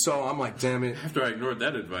 So I'm like, damn it. After I ignored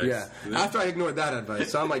that advice. Yeah, after I ignored that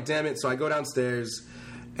advice. So I'm like, damn it. So I go downstairs,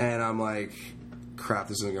 and I'm like, crap,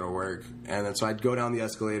 this isn't going to work. And then so I'd go down the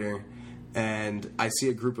escalator, and I see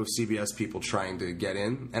a group of CBS people trying to get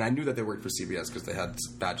in. And I knew that they worked for CBS because they had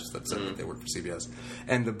badges that said that they worked for CBS.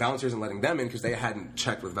 And the bouncer isn't letting them in because they hadn't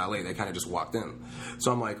checked with valet. They kind of just walked in.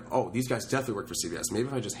 So I'm like, oh, these guys definitely work for CBS. Maybe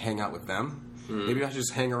if I just hang out with them, maybe if I should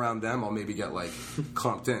just hang around them, I'll maybe get, like,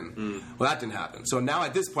 clumped in. Well, that didn't happen. So now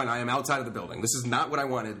at this point, I am outside of the building. This is not what I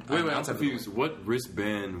wanted. Wait, I'm confused. What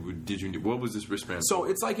wristband did you do? What was this wristband? So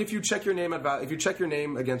it's like if you check your name if you check your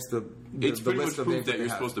name against the it's the pretty list much of proof that you're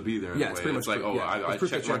supposed to be there. Yeah, it's pretty much like,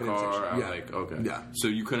 proof, I checked my car. I'm yeah. like, okay. Yeah. So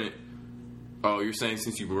you couldn't. Oh, you're saying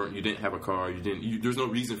since you didn't have a car, there's no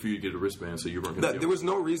reason for you to get a wristband, so you weren't going to. There was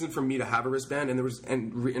no reason for me to have a wristband,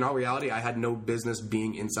 and in all reality, I had no business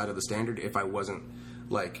being inside of the Standard if I wasn't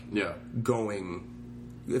if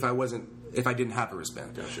I didn't have a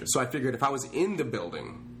wristband. Gotcha. So I figured if I was in the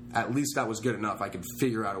building, at least that was good enough. I could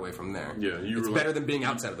figure out a way from there. Yeah, it's better than being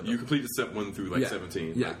outside of the building. You completed step 1 through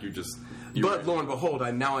 17. Yeah, like but lo and behold,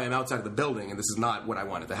 now I am outside of the building, and this is not what I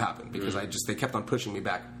wanted to happen because they kept on pushing me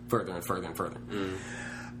back further and further and further.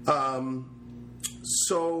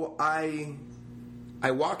 So I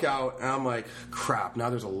walk out, and I'm like, crap, now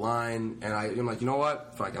there's a line, and I'm like, you know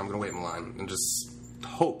what? Fuck it, I'm going to wait in line and just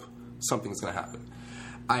hope something's going to happen.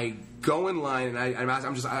 I go in line, and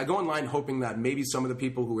I go in line hoping that maybe some of the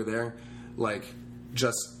people who were there, like,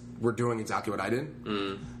 just were doing exactly what I did.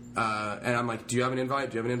 And I'm like, do you have an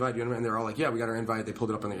invite? Do you have an invite? And they're all like, yeah, we got our invite. They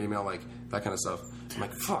pulled it up on their email, like, that kind of stuff. I'm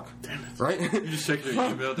like, fuck. Damn it. Right? You just check your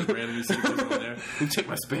email, just randomly see what's on there. You check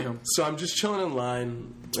my spam. So I'm just chilling in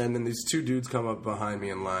line, and then these two dudes come up behind me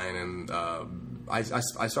in line, and I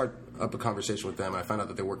start up a conversation with them, and I find out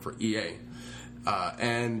that they work for EA.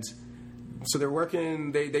 And so they're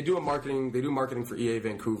working, they do marketing for EA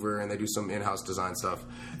Vancouver, and they do some in-house design stuff.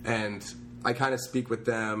 And I kind of speak with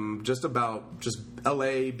them just about just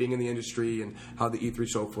LA being in the industry and how the E3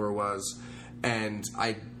 show floor was. And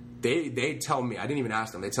they tell me, I didn't even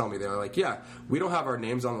ask them, they tell me, they're like, yeah, we don't have our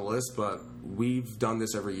names on the list, but we've done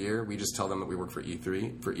this every year. We just tell them that we work for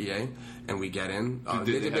E3, for EA, and we get in.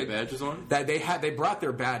 Did they have badges on? They brought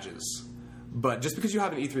their badges. But just because you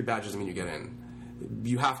have an E3 badge doesn't mean you get in.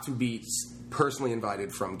 You have to be personally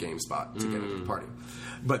invited from GameSpot to get into the party.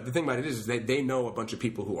 But the thing about it is they know a bunch of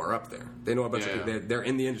people who are up there. They know a bunch of people. They're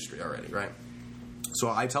in the industry already, right?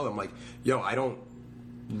 So I tell them, like, yo, I don't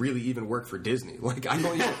really even work for Disney. Like, I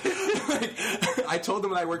don't even... I told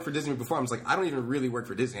them that I worked for Disney before. I was like, I don't even really work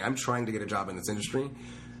for Disney. I'm trying to get a job in this industry.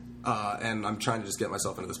 And I'm trying to just get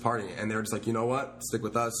myself into this party. And they're just like, you know what? Stick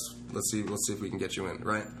with us. Let's see if we can get you in,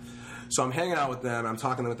 right? So I'm hanging out with them. I'm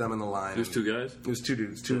talking with them in the line. There's two guys? There's two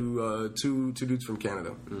dudes. Two dudes from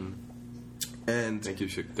Canada. And Thank you,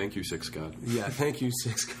 Six God. yeah, thank you,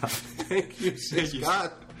 Six God. Thank you, Six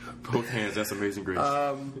God. Both hands. That's amazing grace.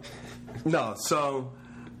 No, so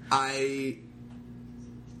I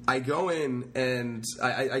go in and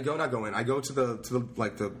I go to the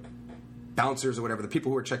like the bouncers or whatever, the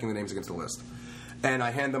people who are checking the names against the list, and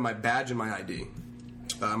I hand them my badge and my ID.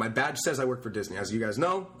 My badge says I work for Disney. As you guys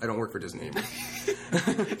know, I don't work for Disney anymore.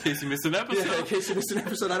 In case you missed an episode. Yeah, in case you missed an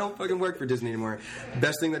episode, I don't fucking work for Disney anymore.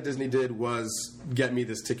 Best thing that Disney did was get me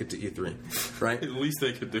this ticket to E3, right? At least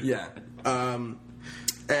they could do. Yeah.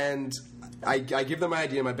 And I give them my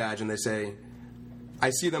ID and my badge, and they say,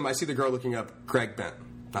 I see the girl looking up Greg Bent,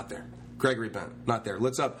 not there. Gregory Bent, not there.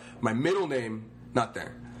 Looks up my middle name, not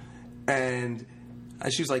there. And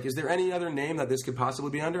she's like, is there any other name that this could possibly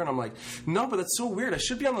be under? And I'm like, no, but that's so weird. I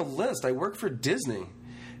should be on the list. I work for Disney.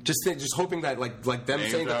 Just hoping that like them Name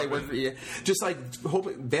saying that they dropping. work for EA, just like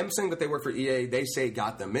hoping them saying that they work for EA, they say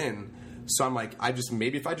got them in. So I'm like,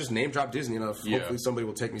 maybe if I just name drop Disney enough, hopefully somebody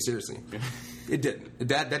will take me seriously. It didn't.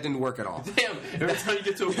 That didn't work at all. Damn! Every time you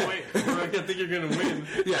get to a point where I think you're gonna win.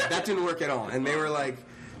 Yeah, that didn't work at all. And they were like,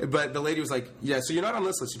 but the lady was like, yeah, so you're not on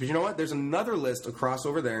this list. But you know what? There's another list across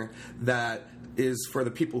over there that is for the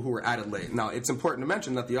people who were added late. Now, it's important to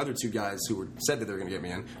mention that the other two guys who said that they were going to get me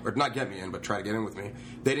in, or not get me in, but try to get in with me,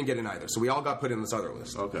 they didn't get in either. So we all got put in this other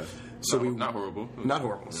list. Okay. So not horrible. Not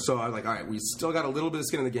horrible. So I was like, all right, we still got a little bit of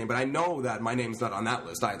skin in the game, but I know that my name's not on that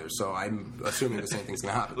list either. So I'm assuming the same thing's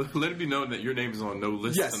going to happen. Let it be known that your name is on no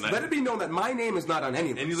list. Yes, tonight. let it be known that my name is not on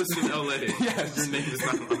any list. Any list in LA, Yes. your name is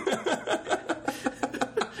not on.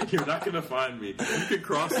 You're not going to find me. You can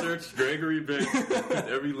cross-search Gregory Bent in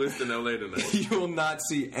every list in LA tonight. You will not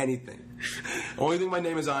see anything. Only thing my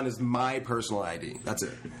name is on is my personal ID. That's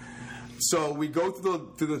it. So we go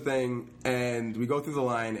through the thing, and we go through the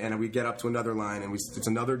line, and we get up to another line, and it's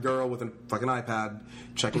another girl with a fucking iPad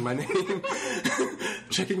checking my name,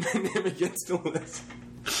 checking my name against the list,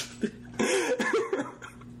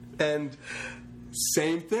 and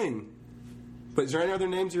same thing. But is there any other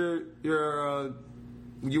names you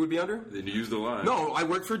would be under? Then you use the line. No, I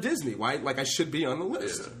work for Disney. Why? Like, I should be on the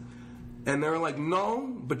list. Yeah. And they were like,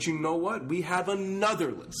 no, but you know what? We have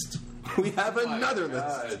another list. We have another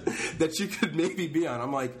list that you could maybe be on.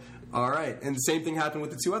 I'm like, all right. And the same thing happened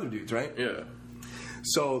with the two other dudes, right? Yeah.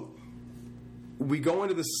 So we go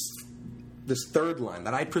into this third line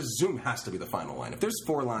that I presume has to be the final line. If there's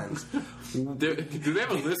 4 lines... Do they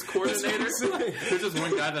have a list coordinator? There's just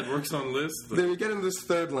one guy that works on lists? Then we get into this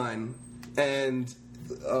third line, and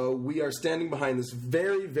we are standing behind this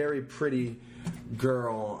very, very pretty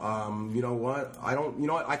girl. You know what?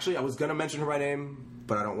 Actually, I was going to mention her by name,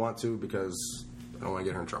 but I don't want to because I don't want to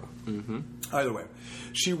get her in trouble. Mm-hmm. Either way,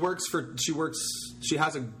 she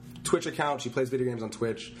has a Twitch account. She plays video games on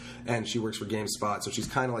Twitch, and she works for GameSpot, so she's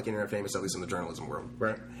kind of like internet famous, at least in the journalism world,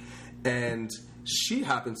 right? And she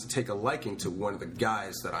happens to take a liking to one of the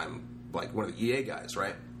guys that I'm, like, one of the EA guys,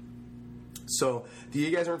 right? So the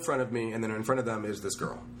EA guys are in front of me, and then in front of them is this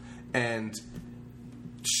girl. And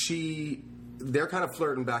they're kind of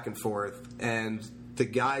flirting back and forth, and one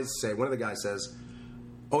of the guys says,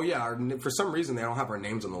 oh yeah, for some reason they don't have our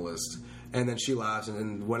names on the list. And then she laughs, and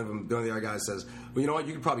then one of the other guys says, well, you know what,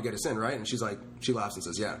 you could probably get us in, right? And she laughs and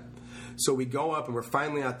says, yeah. So we go up, and we're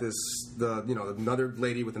finally at another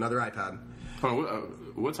lady with another iPad.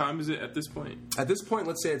 What time is it at this point? At this point,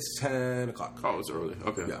 let's say it's 10 o'clock. Oh, it's early.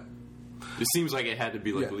 Okay. Yeah. It seems like it had to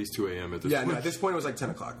be at least 2 a.m. at this point. Yeah, no, at this point it was like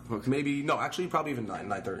 10 o'clock. Okay. Maybe, no, actually probably even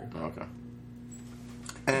 9:30. Oh, okay.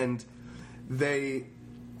 And they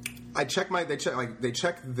check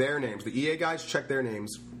their names. The EA guys check their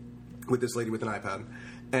names with this lady with an iPad.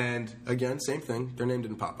 And again, same thing, their name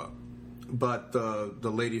didn't pop up. But the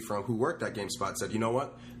lady who worked at GameSpot said, you know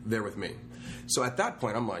what? They're with me. So at that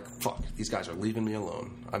point, I'm like, fuck, these guys are leaving me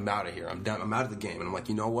alone. I'm out of here. I'm done. I'm out of the game. And I'm like,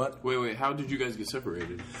 you know what? Wait. How did you guys get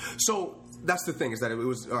separated? So that's the thing, is that it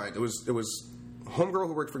was all right. It was homegirl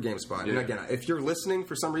who worked for GameSpot. Yeah. And again, if you're listening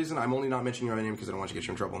for some reason, I'm only not mentioning your name because I don't want you to get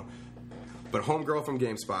you in trouble. But homegirl from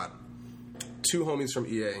GameSpot, 2 homies from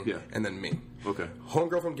EA, and then me. Okay.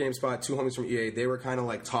 Homegirl from GameSpot, 2 homies from EA. They were kind of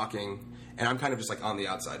like talking, and I'm kind of just like on the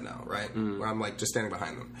outside now, right? Where I'm like just standing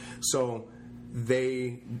behind them. So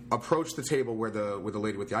they approached the table where the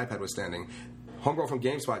lady with the iPad was standing. Homegirl from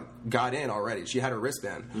GameSpot got in already. She had her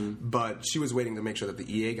wristband, but she was waiting to make sure that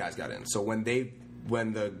the EA guys got in. So when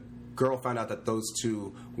the girl found out that those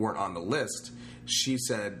 2 weren't on the list, she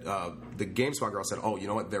said, the GameSpot girl said, oh, you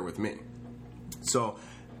know what? They're with me. So,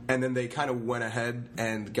 and then they kind of went ahead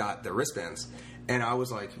and got their wristbands. And I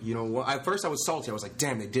was like, you know what? At first I was salty. I was like,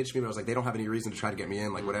 damn, they ditched me. But I was like, they don't have any reason to try to get me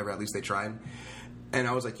in. Like, whatever, at least they tried. And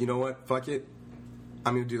I was like, you know what? Fuck it.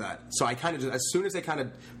 I'm going to do that. So I kind of just, as soon as they kind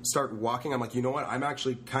of start walking, I'm like, you know what? I'm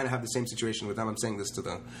actually kind of have the same situation with them. I'm saying this to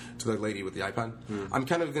the lady with the iPad. I'm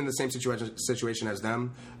kind of in the same situation as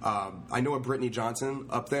them. I know a Brittany Johnson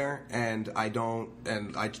up there, and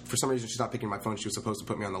for some reason she's not picking my phone. She was supposed to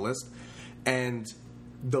put me on the list, and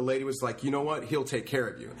the lady was like, you know what? He'll take care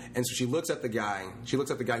of you. And so she looks at the guy. She looks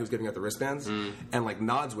at the guy who's giving out the wristbands, and like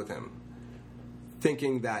nods with him,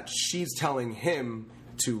 thinking that she's telling him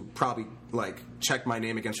to probably like check my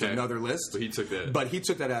name against another list. But he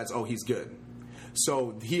took that as, oh, he's good.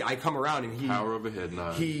 So I come around and power of a head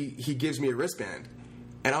nod. He gives me a wristband,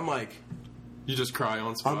 and I'm like, you just cry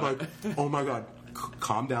on spot. I'm like, oh my god,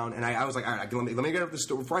 calm down. And I was like, all right, let me get up the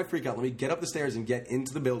stairs before I freak out. Let me get up the stairs and get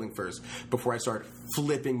into the building first before I start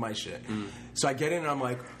flipping my shit. So I get in and I'm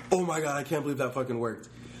like, oh my god, I can't believe that fucking worked.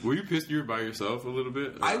 Were you pissed you were by yourself a little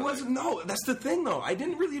bit? I wasn't. No, that's the thing, though. I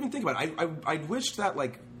didn't really even think about it. I wished that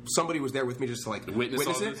like somebody was there with me just to like witness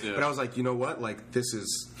it. This, yeah. But I was like, you know what? Like this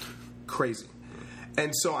is crazy.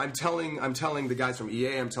 And so I'm telling the guys from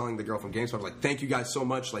EA, I'm telling the girl from GameSpot, I was like, thank you guys so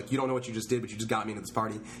much. Like you don't know what you just did, but you just got me into this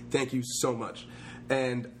party. Thank you so much.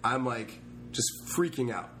 And I'm like just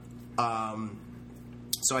freaking out.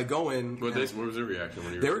 So I go in. What was their reaction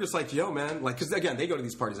when you? They were just like, "Yo, man!" Like, because again, they go to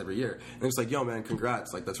these parties every year, and it's like, "Yo, man,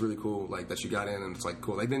 congrats! Like, that's really cool. Like, that you got in, and it's like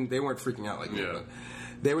cool." Like, they weren't freaking out like me, but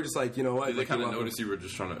they were just like, you know what? Did they like, kind of notice you were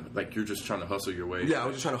just trying to you're just trying to hustle your way? Yeah, I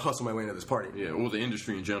was just trying to hustle my way into this party. Yeah, well, the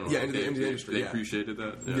industry in general. Yeah, into the industry. They appreciated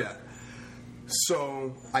that. Yeah.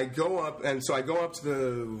 So I go up, and so I go up to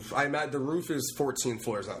the roof is 14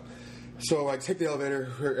 floors up. So I take the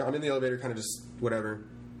elevator. I'm in the elevator, kind of just whatever.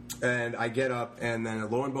 And I get up, and then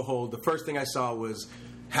lo and behold, the first thing I saw was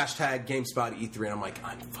hashtag GameSpot E3, and I'm like,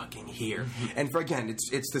 I'm fucking here. And again,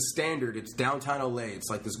 it's the standard. It's downtown LA. It's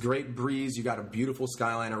like this great breeze. You got a beautiful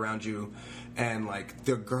skyline around you, and like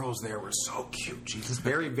the girls there were so cute. Jesus,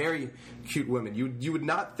 very very cute women. You would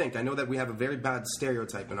not think. I know that we have a very bad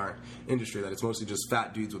stereotype in our industry that it's mostly just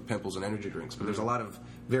fat dudes with pimples and energy drinks, but there's a lot of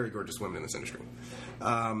very gorgeous women in this industry.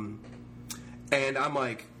 And I'm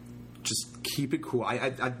like, just keep it cool.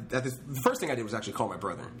 The first thing I did was actually call my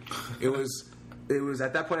brother. It was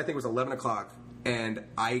at that point, I think it was 11 o'clock, and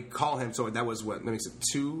I call him. So that was what makes it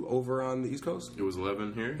 2 over on the East Coast. It was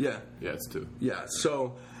 11 here. Yeah, it's 2. Yeah.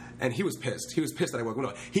 So, and he was pissed. He was pissed that I woke up.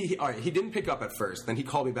 No, all right. He didn't pick up at first. Then he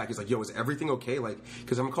called me back. He's like, "Yo, is everything okay?" Like,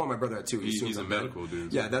 because I'm calling my brother at 2. He's a medical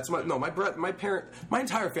dude. Yeah, that's my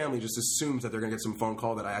entire family just assumes that they're gonna get some phone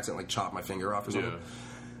call that I accidentally chopped my finger off or something. Yeah.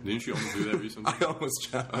 Didn't you almost do that recently? I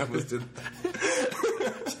almost did.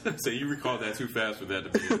 So you recalled that too fast for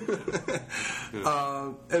that to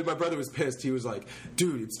be. And my brother was pissed. He was like,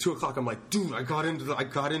 "Dude, it's 2 o'clock." I'm like, "Dude, I got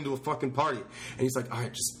into a fucking party." And he's like, "All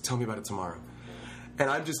right, just tell me about it tomorrow." And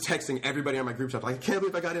I'm just texting everybody on my group chat like, "I can't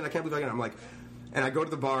believe I got in. I can't believe I got in." I'm like, and I go to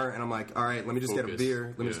the bar and I'm like, "All right, let me just get a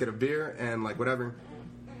beer. Let me just get a beer and like whatever."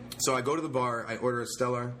 So I go to the bar. I order a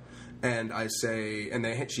Stella. And I say, and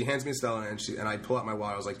she hands me a Stella, and I pull out my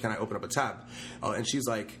wallet. I was like, "Can I open up a tab?" And she's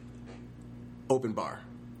like, "Open bar."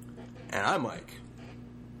 And I'm like,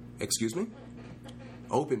 "Excuse me?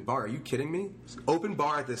 Open bar? Are you kidding me? Open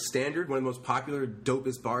bar at the Standard, one of the most popular,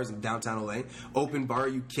 dopest bars in downtown LA. Open bar? Are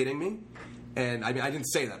you kidding me?" And I mean, I didn't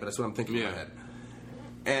say that, but that's what I'm thinking in my head.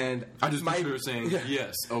 And I just picture saying,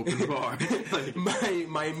 "Yes, open bar."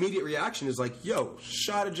 my immediate reaction is like, "Yo,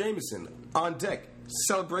 shot of Jameson on deck."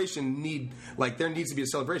 Celebration there needs to be a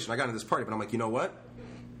celebration. I got into this party, but I'm like, you know what?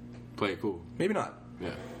 Play it cool. Maybe not.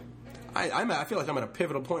 Yeah. I feel like I'm at a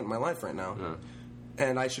pivotal point in my life right now,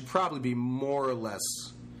 and I should probably be more or less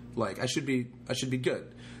like I should be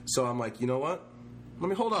good. So I'm like, you know what? Let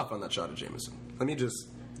me hold off on that shot of Jameson. Let me just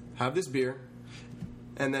have this beer,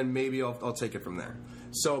 and then maybe I'll take it from there.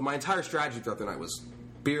 So my entire strategy throughout the night was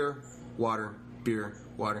beer, water, beer,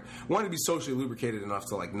 water. Wanted to be socially lubricated enough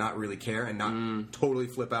to like not really care and not totally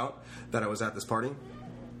flip out that I was at this party.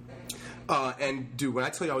 And dude, when I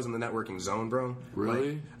tell you I was in the networking zone, bro,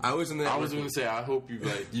 really, like, I was in the. I was going to say, I hope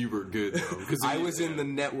you were good though, because I was in the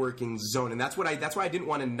networking zone, and that's why I didn't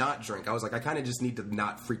want to not drink. I was like, I kind of just need to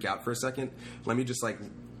not freak out for a second. Let me just like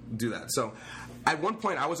do that. So at one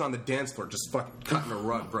point, I was on the dance floor just fucking cutting a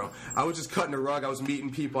rug, bro. I was just cutting a rug. I was meeting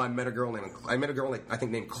people. I met a girl like I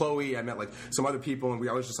think named Chloe. I met like some other people, and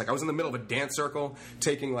I was in the middle of a dance circle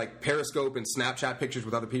taking like Periscope and Snapchat pictures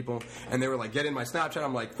with other people, and they were like, "Get in my Snapchat."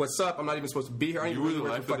 I'm like, "What's up? I'm not even supposed to be here. I ain't really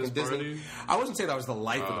work for fucking Disney." Party? I wasn't saying that was the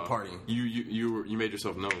life of the party. You made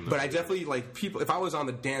yourself known, though. But I definitely like people. If I was on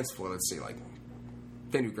the dance floor, let's see, like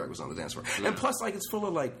they knew Greg was on the dance floor, and plus like it's full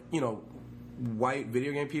of like white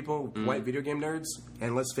video game people, white video game nerds,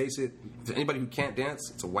 and let's face it, if anybody who can't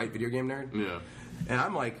dance, it's a white video game nerd. Yeah. And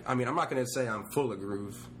I'm like, I mean, I'm not going to say I'm full of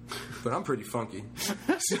groove, but I'm pretty funky.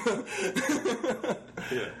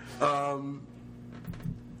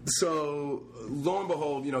 So lo and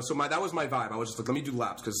behold, so that was my vibe. I was just like, let me do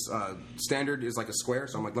laps because standard is like a square.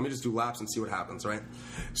 So I'm like, let me just do laps and see what happens, right?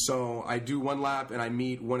 So I do one lap and I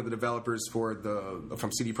meet one of the developers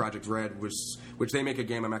from CD Projekt Red, which they make a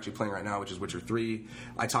game I'm actually playing right now, which is Witcher 3.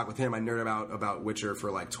 I talk with him. I nerd about Witcher for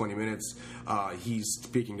like 20 minutes. He's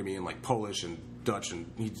speaking to me in like Polish and Dutch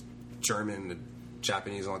and he's German and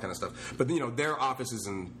Japanese and all that kind of stuff. But their office is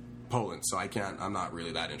in Poland, so I'm not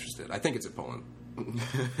really that interested. I think it's in Poland.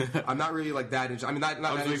 I'm not really like that interested. I mean, not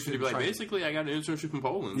that interested. Be like, basically, I got an internship in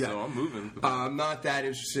Poland, so I'm moving. I'm not that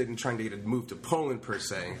interested in trying to get a move to Poland per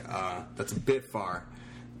se. That's a bit far.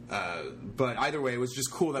 But either way, it was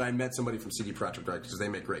just cool that I met somebody from CD Projekt Red because they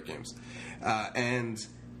make great games. And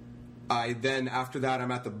I then after that,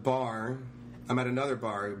 I'm at the bar. I'm at another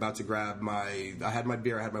bar about to grab I had my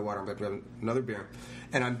beer, I had my water. I'm about to grab another beer,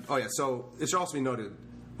 and So it should also be noted.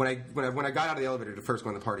 When I got out of the elevator to first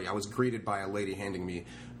go to the party, I was greeted by a lady handing me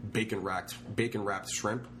bacon wrapped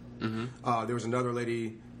shrimp. Mm-hmm. There was another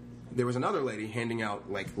lady handing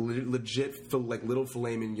out like legit little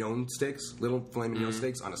filet mignon steaks,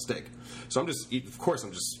 on a steak. So I'm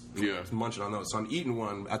just munching on those. So I'm eating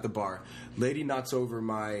one at the bar. Lady bumps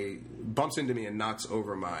into me and knocks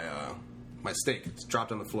over my steak. It's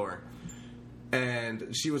dropped on the floor.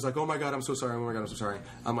 And she was like, "Oh my God, I'm so sorry. Oh my God, I'm so sorry."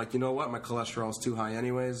 I'm like, "You know what? My cholesterol's too high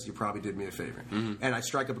anyways. You probably did me a favor." Mm-hmm. And I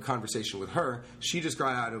strike up a conversation with her. She just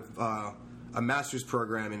got out of a master's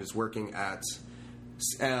program and is working at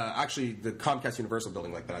actually the Comcast Universal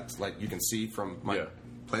building, like that. Like you can see from my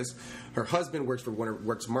place. Her husband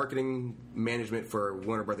works marketing management for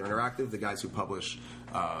Warner Brother Interactive, the guys who publish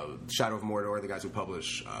Shadow of Mordor, the guys who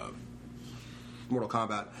publish Mortal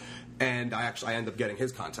Kombat. And I end up getting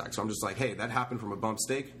his contact. So I'm just like, hey, that happened from a bump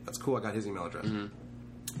steak. That's cool. I got his email address. Mm-hmm.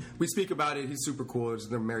 We speak about it. He's super cool.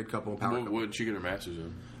 They're a married couple. What did she get her master's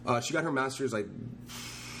in? She got her master's, I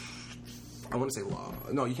want to say law.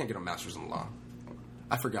 No, you can't get a master's in law.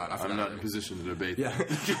 I forgot. I'm not in a position to debate. Yeah,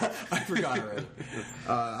 I forgot already.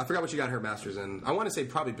 I forgot what she got her master's in. I want to say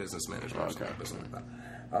probably business management or something like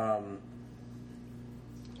that.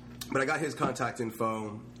 But I got his contact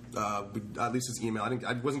info. At least his email.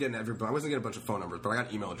 I wasn't getting a bunch of phone numbers, but I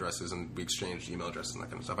got email addresses, and we exchanged email addresses and that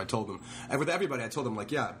kind of stuff. I told them, and with everybody, I told them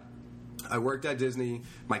like, yeah, I worked at Disney.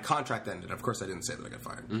 My contract ended. Of course, I didn't say that I got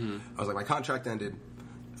fired. Mm-hmm. I was like, my contract ended,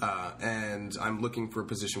 and I'm looking for a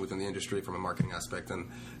position within the industry from a marketing aspect. And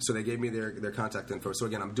so they gave me their contact info. So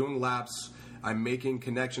again, I'm doing laps. I'm making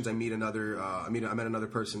connections. I met another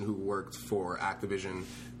person who worked for Activision.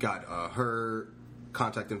 Got her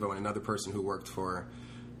contact info, and another person who worked for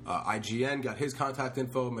IGN, got his contact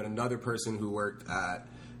info. Met another person who worked at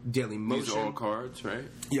Daily Motion. These are all cards, right?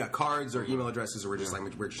 Yeah, cards or email addresses, or we're just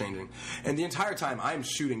we're exchanging. And the entire time, I'm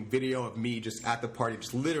shooting video of me just at the party,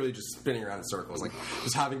 just literally just spinning around in circles, like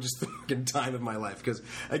just having just the fucking time of my life. Because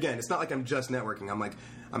again, it's not like I'm just networking. I'm like,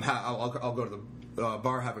 I'll go to the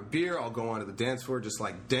bar, have a beer. I'll go onto the dance floor, just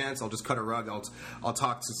like dance. I'll just cut a rug. I'll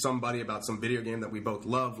talk to somebody about some video game that we both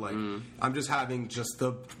love. Like I'm just having just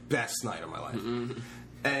the best night of my life. Mm-hmm.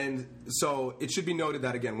 And so it should be noted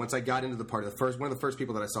that, again, once I got into the party, one of the first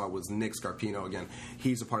people that I saw was Nick Scarpino. Again,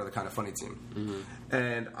 he's a part of the Kind of Funny team. Mm-hmm.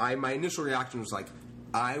 And my initial reaction was like,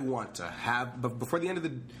 I want to have, but before the end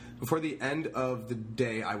of the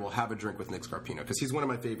day, I will have a drink with Nick Scarpino, because he's one of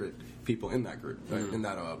my favorite people in that group. Right? In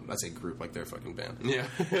that, I say group like their fucking band. Yeah,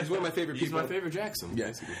 he's one of my favorite people. He's my favorite Jackson. Yeah,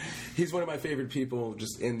 basically. He's one of my favorite people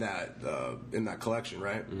just in that collection,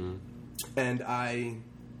 right? Mm-hmm. And I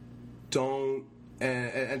don't.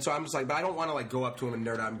 And so I'm just like, but I don't want to like go up to him and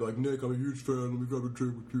nerd out and be like, Nick, I'm a huge fan. Let me grab a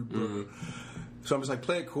drink with you, bro. Mm-hmm. So I'm just like,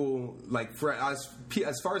 play it cool. Like, for as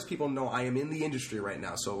far as people know, I am in the industry right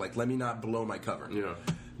now. So like, let me not blow my cover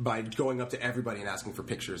by going up to everybody and asking for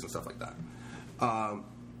pictures and stuff like that.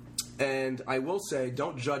 And I will say,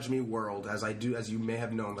 don't judge me, world, as you may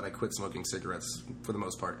have known that I quit smoking cigarettes for the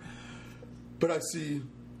most part. But I see,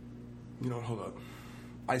 hold up.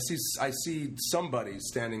 I see somebody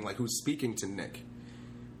standing, like, who's speaking to Nick,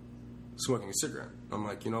 smoking a cigarette. I'm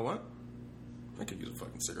like, you know what? I could use a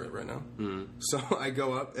fucking cigarette right now. Mm-hmm. So I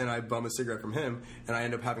go up and I bum a cigarette from him, and I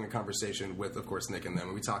end up having a conversation with, of course, Nick and them.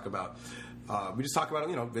 And we talk about,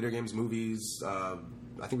 video games, movies. I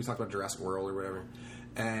think we talked about Jurassic World or whatever.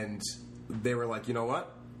 And they were like, you know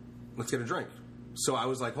what? Let's get a drink. So I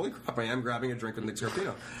was like, holy crap, I am grabbing a drink with Nick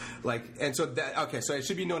Scarpino. So it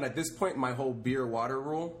should be known at this point, my whole beer water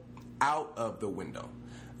rule, out of the window.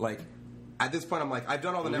 Like, at this point, I'm like, I've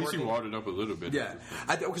done all the At least networking. you watered up a little bit. Yeah,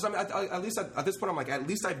 because at least at this point, I'm like, at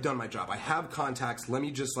least I've done my job. I have contacts. Let me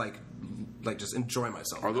just like just enjoy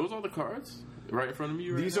myself. Are those all the cards right in front of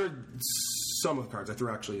you? These are some of the cards I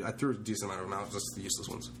threw. Actually, I threw a decent amount of them out, just the useless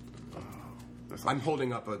ones. I'm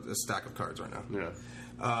holding up a stack of cards right now.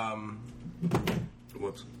 Yeah.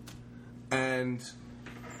 Whoops. And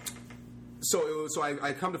so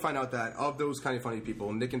I come to find out that of those kind of funny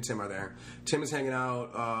people, Nick and Tim are there. Tim is hanging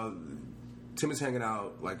out.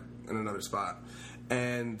 Like in another spot,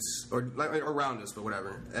 or around us, but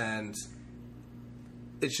whatever. And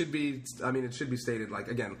it should be. I mean, it should be stated like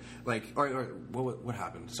again, like what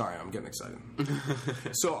happened? Sorry, I'm getting excited.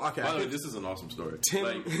 So okay. By the way, this is an awesome story. Tim,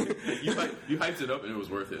 like, you hyped it up and it was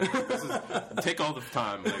worth it. Take all the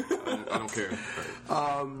time. Like, I don't care.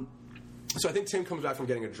 So I think Tim comes back from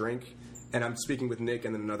getting a drink, and I'm speaking with Nick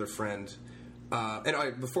and then another friend.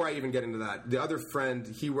 Before I even get into that, the other friend,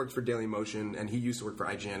 he worked for Daily Motion, and he used to work for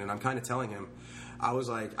IGN, and I'm kind of telling him,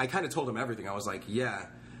 I kind of told him everything. I was like, yeah,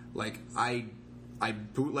 like, I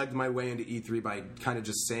bootlegged my way into E3 by kind of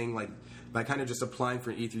just saying, like, by kind of just applying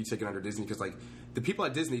for an E3 ticket under Disney, because, like, the people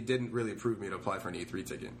at Disney didn't really approve me to apply for an E3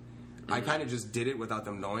 ticket. Mm-hmm. I kind of just did it without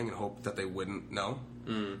them knowing and hoped that they wouldn't know.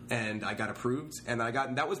 And I got approved, and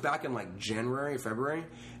that was back in, like, January, February,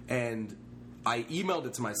 and I emailed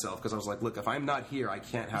it to myself because I was like, look, if I'm not here, I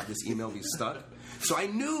can't have this email be stuck. So I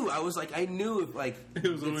knew it was always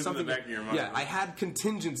something in the back of your mind. Yeah, I had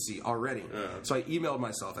contingency already. Yeah. So I emailed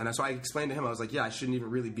myself, and so I explained to him, I was like, yeah, I shouldn't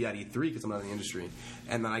even really be at E3 because I'm not in the industry.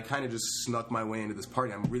 And then I kind of just snuck my way into this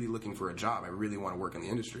party. I'm really looking for a job. I really want to work in the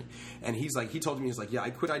industry. And he told me, he's like, yeah,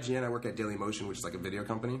 I quit IGN. I work at Daily Motion, which is like a video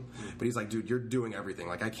company. But he's like, dude, you're doing everything.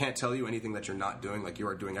 Like, I can't tell you anything that you're not doing. Like, you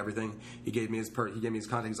are doing everything. He gave me his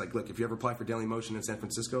contact. He's like, look, if you ever apply for Daily Motion in San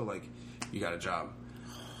Francisco, like, you got a job.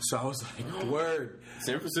 So I was like, word.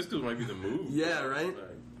 San Francisco might be the move. Yeah, right?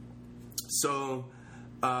 So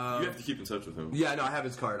you have to keep in touch with him. Yeah, no, I have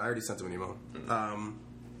his card. I already sent him an email.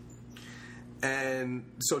 And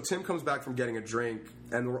so Tim comes back from getting a drink,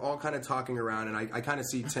 and we're all kind of talking around, and I kind of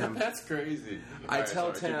see Tim. That's crazy. I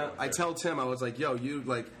tell Tim, I was like, yo, you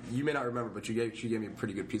may not remember, but you gave me a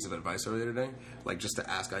pretty good piece of advice earlier today, like just to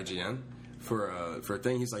ask IGN for a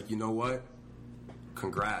thing. He's like, you know what?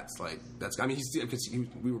 Congrats, like that's. I mean,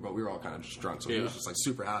 we were all kind of just drunk, so he was just like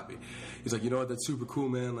super happy. He's like, you know what, that's super cool,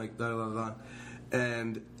 man. Like da da da,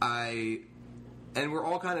 and we're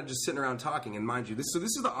all kind of just sitting around talking. And mind you, this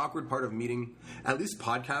is the awkward part of meeting at least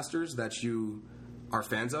podcasters that you are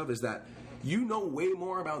fans of, is that you know way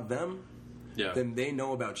more about them than they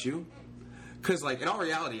know about you. Because, like, in all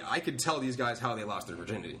reality, I could tell these guys how they lost their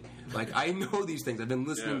virginity. Like, I know these things. I've been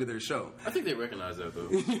listening to their show. I think they recognize that, though.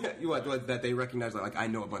 That they recognize that, like, I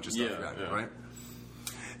know a bunch of stuff about it, right?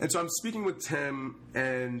 And so I'm speaking with Tim,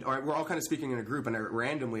 and we're all kind of speaking in a group, and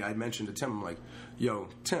randomly I mentioned to Tim, I'm like, yo,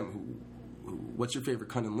 Tim, what's your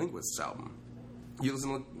favorite Cunning Linguists album? Have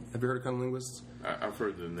you heard of Cunning Linguists? I've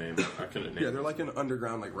heard the name. I couldn't name it. Yeah, they're like an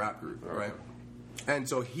underground, like, rap group, right? And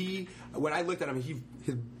so when I looked at him,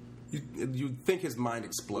 you'd think his mind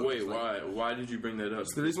exploded. Wait, why did you bring that up?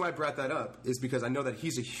 So the reason why I brought that up is because I know that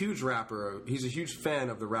he's a huge rapper. He's a huge fan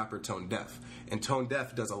of the rapper Tone Deaf, and Tone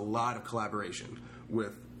Deaf does a lot of collaboration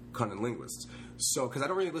with Cunning Linguists. So, because I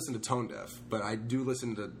don't really listen to Tone Deaf, but I do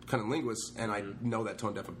listen to Cunning Linguists, and I know that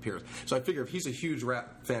Tone Deaf appears. So I figure if he's a huge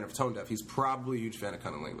rap fan of Tone Deaf, he's probably a huge fan of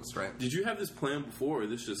Cunning Linguists, right? Did you have this plan before, or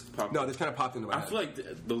this just popped? No, this kind of popped into my head. I feel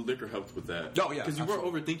like the liquor helped with that. Oh yeah, because you weren't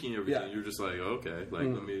overthinking everything. Yeah. You were just like, okay, like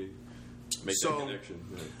let me make that connection.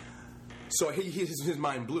 Right. So his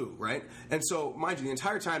mind blew, right? And so, mind you, the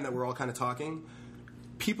entire time that we're all kind of talking,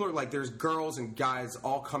 people are like, there's girls and guys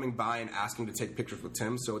all coming by and asking to take pictures with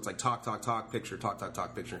Tim. So it's like talk, picture,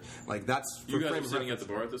 talk, picture. Like that's. You guys are sitting at the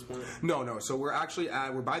bar at this point? No. So we're actually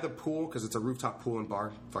we're by the pool because it's a rooftop pool and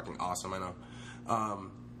bar. Fucking awesome, I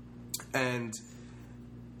know. And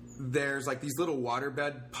there's like these little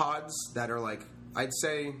waterbed pods that are like, I'd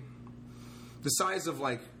say, the size of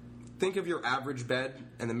like. Think of your average bed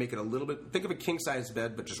and then make it a little bit. Think of a king-size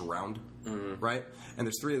bed, but just round, right? And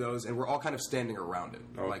there's 3 of those, and we're all kind of standing around it,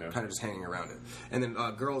 like kind of just hanging around it. And then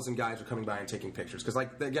girls and guys are coming by and taking pictures because,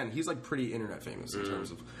 like, again, he's like pretty internet famous in terms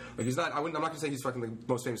of like he's not. I'm not gonna say he's fucking the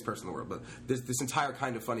most famous person in the world, but this entire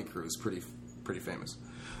Kind of Funny crew is pretty famous.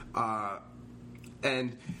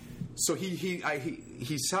 And so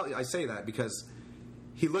I say that because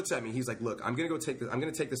he looks at me. He's like, "Look, I'm gonna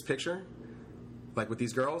take this picture." Like with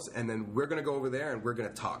these girls, and then we're going to go over there and we're going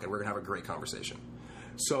to talk and we're going to have a great conversation.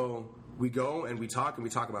 So we go and we talk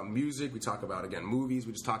about music. We talk about, again, movies.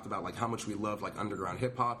 We just talked about like how much we love like underground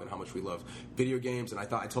hip hop and how much we love video games. And I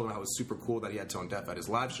told him how it was super cool that he had Tone Deaf at his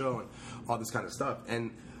live show and all this kind of stuff.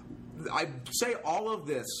 And I say all of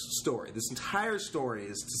this entire story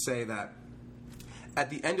is to say that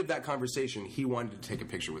at the end of that conversation, he wanted to take a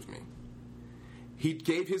picture with me. He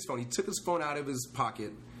gave his phone. He took his phone out of his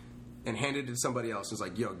pocket and handed it to somebody else. He was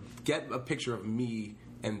like, yo, get a picture of me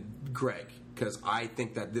and Greg, because I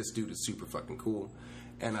think that this dude is super fucking cool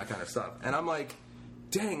and that kind of stuff. And I'm like,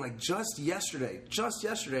 dang, like just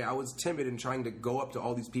yesterday, I was timid and trying to go up to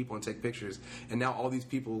all these people and take pictures. And now all these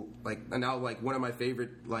people, and now one of my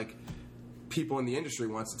favorite, people in the industry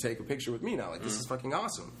wants to take a picture with me now. Like, this is fucking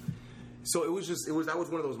awesome. So that was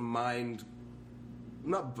one of those I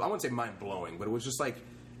wouldn't say mind blowing, but it was just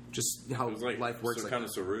how life works. Kind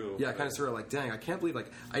of surreal. Yeah, kind of surreal. Like, dang, I can't believe,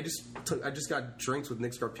 I just got drinks with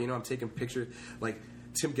Nick Scarpino. I'm taking pictures.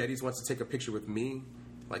 Tim Geddes wants to take a picture with me.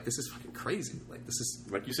 This is fucking crazy. This is...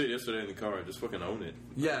 Like you said yesterday in the car, just fucking own it.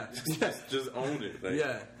 Yeah. just own it.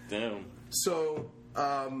 Yeah. Damn. So,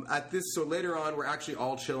 so later on, we're actually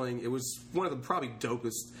all chilling. It was one of the probably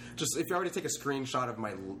dopest... Just, if I were to take a screenshot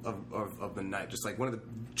of the night, just one of the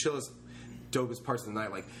chillest, dopest parts of the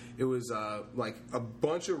night, it was a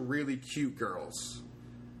bunch of really cute girls.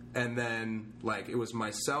 And then, it was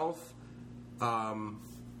myself,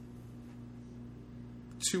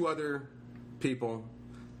 two other people.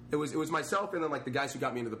 It was myself and then the guys who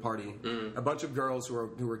got me into the party, a bunch of girls who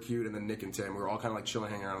were cute, and then Nick and Tim. We were all kind of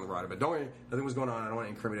chilling, hanging out on the ride. But don't worry, nothing was going on. I don't want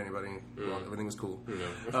to incriminate anybody. Everything was cool.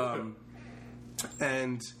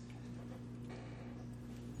 And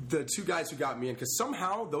the two guys who got me in, because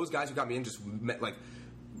somehow those guys who got me in just met,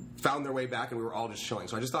 found their way back, and we were all just chilling.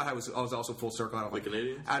 So I just thought I was also full circle out of the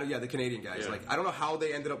Canadians. The Canadian guys. Yeah. I don't know how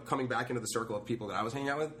they ended up coming back into the circle of people that I was hanging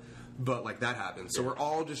out with, but that happened. So we're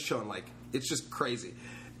all just chilling. It's just crazy.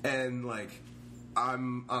 And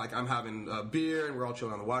I'm having a beer and we're all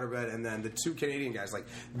chilling on the waterbed, and then the two Canadian guys,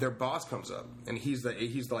 their boss comes up, and he's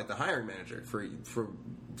the hiring manager for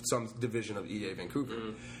some division of EA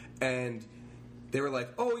Vancouver, and they were like,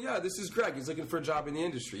 "Oh yeah, this is Greg. He's looking for a job in the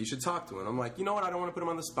industry. You should talk to him." I'm like, you know what? I don't want to put him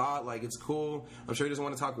on the spot. It's cool. I'm sure he doesn't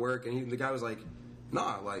want to talk work. And the guy was like,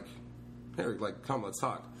 "Nah, here, come, let's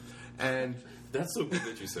talk." And that's so good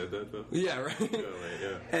that you said that, though. Yeah, right?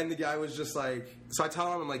 Yeah. And the guy was just so I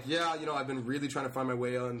tell him, I'm like, yeah, I've been really trying to find my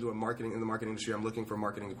way into the marketing industry. I'm looking for a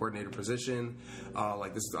marketing coordinator position.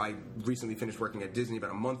 I recently finished working at Disney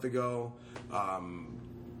about a month ago.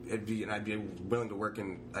 I'd be willing to work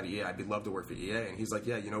at EA. I'd love to work for EA. And he's like,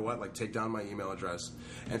 yeah, you know what? Take down my email address.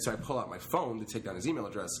 And so I pull out my phone to take down his email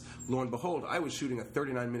address. Lo and behold, I was shooting a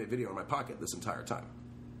 39-minute video in my pocket this entire time.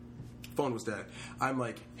 Phone was dead. I'm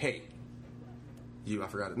like, hey, I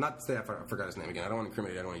forgot it. Not to say I forgot his name again. I don't want to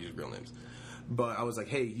incriminate. I don't want to use real names. But I was like,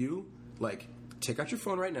 hey, you, take out your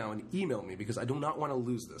phone right now and email me, because I do not want to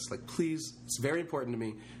lose this. Please, it's very important to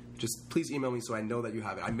me. Just please email me so I know that you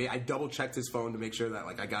have it. I double checked his phone to make sure that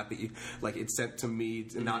I got it's sent to me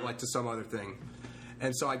and not to some other thing.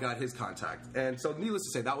 And so I got his contact. And so needless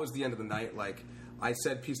to say, that was the end of the night. I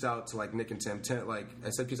said peace out to Nick and Tim.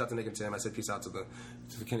 I said peace out to Nick and Tim. I said peace out to the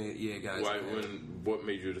Canadian EA guys. What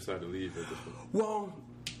made you decide to leave at this point? Well,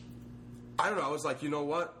 I don't know. I was like, you know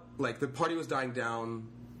what? The party was dying down.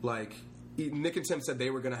 Nick and Tim said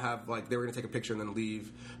they were gonna they were gonna take a picture and then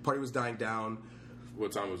leave. Party was dying down.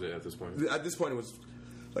 What time was it at this point? At this point, it was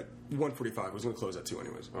 1:45. It was gonna close at 2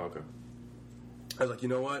 anyways. Oh, okay. I was like, you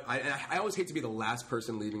know what? I always hate to be the last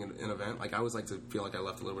person leaving an event. I always like to feel like I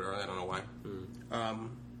left a little bit early. I don't know why.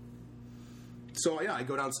 So yeah, I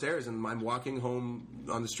go downstairs and I'm walking home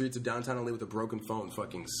on the streets of downtown LA with a broken phone,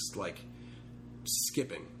 fucking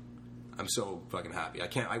skipping. I'm so fucking happy. I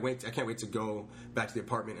can't wait to go back to the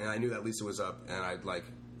apartment. And I knew that Lisa was up, and I'd like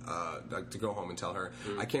to go home and tell her.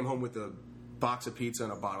 I came home with a box of pizza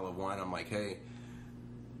and a bottle of wine. I'm like, hey,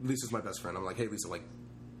 Lisa's my best friend. I'm like, hey, Lisa,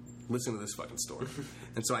 listen to this fucking story.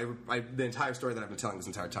 And so the entire story that I've been telling this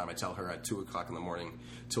entire time, I tell her at 2 o'clock in the morning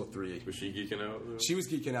till 3. Was she geeking out, though? She was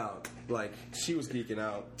geeking out. She was geeking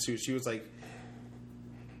out too. She was like,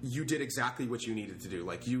 you did exactly what you needed to do.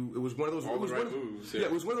 It was one of those moves. Yeah.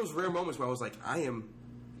 It was one of those rare moments where I was like, I am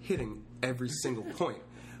hitting every single point.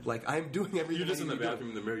 I'm doing everything. You're just in the bathroom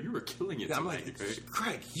in the mirror. You were killing it. Yeah, I'm like,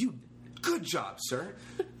 Greg, good job, sir.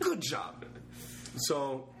 Good job.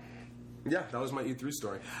 So, yeah, that was my E3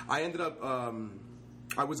 story. I ended up,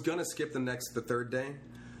 I was gonna skip the third day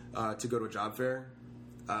to go to a job fair.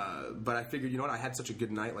 But I figured, you know what, I had such a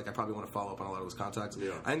good night, I probably want to follow up on a lot of those contacts.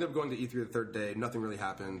 Yeah. I ended up going to E3 the third day. Nothing really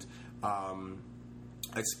happened.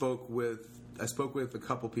 I spoke with a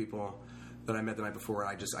couple people. that I met the night before, and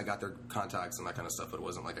I got their contacts and that kind of stuff, but it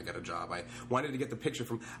wasn't like I got a job. I wanted to get the picture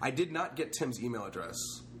from... I did not get Tim's email address,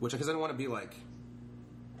 because I didn't want to be, like,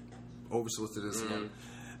 over-solicited again.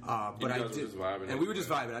 But I did... And we were just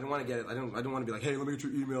vibing. I didn't want to get it. I didn't want to be like, hey, let me get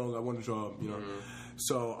your email. I want a job, you know.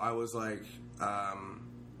 So I was like...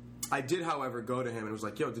 I did, however, go to him and was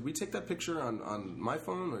like, yo, did we take that picture on my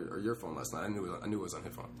phone or your phone last night? I knew it was on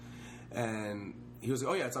his phone. And he was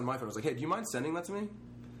like, oh, yeah, it's on my phone. I was like, hey, do you mind sending that to me?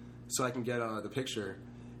 So I can get the picture,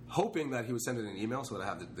 hoping that he would send it in an email so that I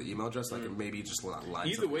have the email address, like maybe just line.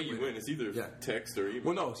 Either way you win, it's either text or email.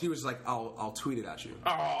 Well, no, he was like, I'll tweet it at you.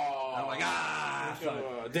 Oh, I'm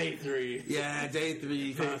like, day 3. Yeah, day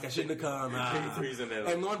 3. Fuck, I shouldn't have come. Day 3's in there.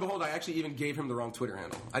 And lo and behold, I actually even gave him the wrong Twitter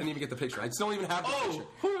handle. I didn't even get the picture. I just don't even have the picture.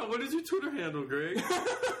 Hold on, what is your Twitter handle, Greg?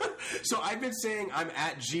 So I've been saying I'm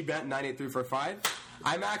at gbent98345.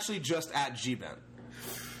 I'm actually just at gbent.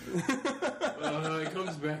 It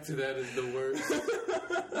comes back to that as the worst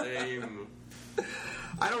name.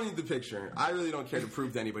 I don't need the picture. I really don't care to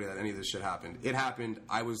prove to anybody that any of this shit happened. It happened.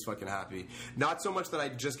 I was fucking happy. Not so much that I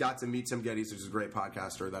just got to meet Tim Geddes, who's a great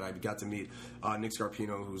podcaster, that I got to meet Nick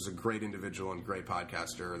Scarpino, who's a great individual and great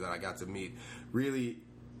podcaster, that I got to meet really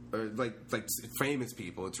like famous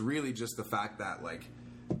people. It's really just the fact that, like,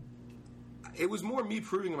 it was more me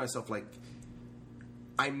proving to myself, like,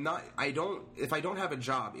 if I don't have a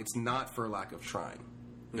job, it's not for lack of trying.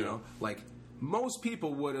 You know? Like, most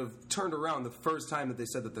people would have turned around the first time that they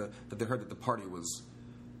said that they heard that the party was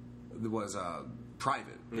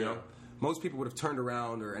private. You know? Most people would have turned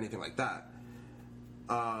around or anything like that.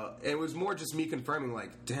 And it was more just me confirming,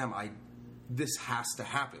 like, damn, this has to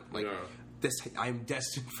happen. Like, I'm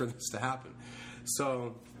destined for this to happen.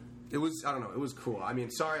 So it was, I don't know, it was cool. I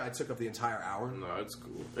mean, sorry I took up the entire hour. No, it's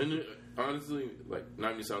cool. And honestly, like,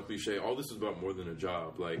 not to sound cliche, all this is about more than a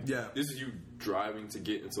job. Like, this is you driving to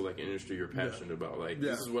get into, like, an industry you're passionate about. Like,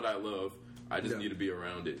 this is what I love. I just need to be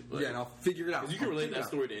around it. Like, and I'll figure it out. Because you can relate that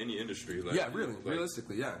story to any industry. Like, really. Like,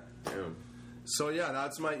 realistically, Damn. So,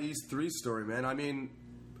 that's my East 3 story, man. I mean,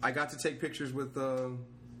 I got to take pictures with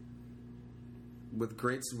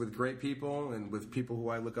great people and with people who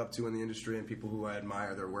I look up to in the industry and people who I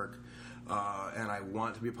admire their work, and I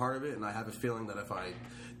want to be a part of it. And I have a feeling that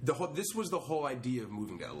this was the whole idea of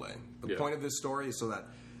moving to LA. The point of this story is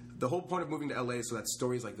the whole point of moving to LA is so that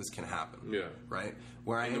stories like this can happen. Yeah. Right?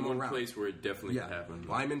 Where I am one place where it definitely can happen.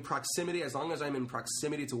 Well, I'm in proximity. As long as I'm in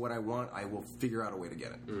proximity to what I want, I will figure out a way to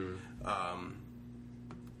get it. And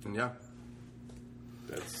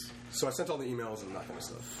so I sent all the emails and that kind of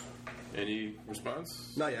stuff. Any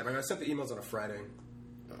response? Not yet. I sent the emails on a Friday.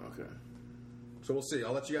 Oh, okay. So we'll see.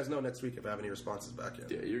 I'll let you guys know next week if I have any responses back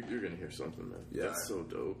yet. Yeah, you're going to hear something, man. Yeah. That's so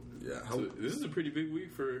dope. Yeah. So this is a pretty big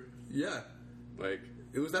week for... Yeah. Like...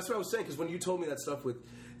 That's what I was saying, because when you told me that stuff with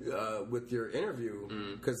your interview,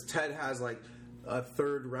 because Ted has, like, a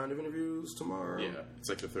third round of interviews tomorrow. Yeah, it's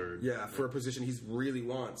like the third. Yeah, for a position he really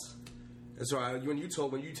wants. And so when you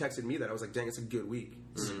texted me that, I was like, dang, it's a good week.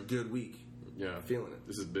 This is a good week. Yeah. I'm feeling it.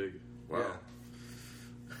 This is big. Wow. Yeah.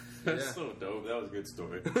 That's so dope. That was a good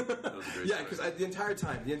story. That was a great because the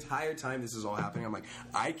entire time this is all happening, I'm like,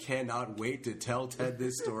 I cannot wait to tell Ted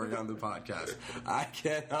this story on the podcast. I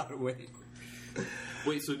cannot wait.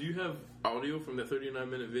 Wait, so do you have audio from that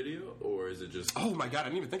 39-minute video, or is it just... Oh, my God, I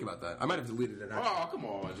didn't even think about that. I might have deleted it, actually. Oh, come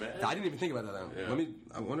on, man. I didn't even think about that. Yeah.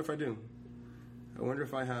 I wonder if I do. I wonder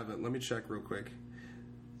if I have it. Let me check real quick.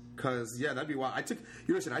 Because, that'd be wild. I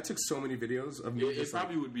took so many videos of me. It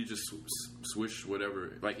probably would be just swish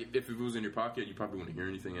whatever. Like, if it was in your pocket, you probably wouldn't hear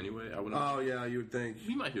anything anyway. Oh, yeah, you would think.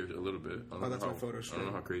 You might hear it a little bit. That's my photo stream. I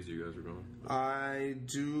don't know how crazy you guys are going. I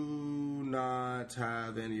do not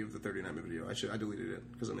have any of the 39-minute video. I deleted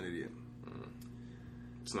it because I'm an idiot.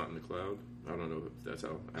 It's not in the cloud? I don't know if that's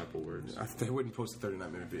how Apple works. They wouldn't post a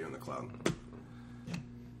 39-minute video in the cloud.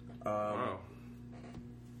 Wow.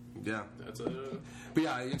 Yeah. But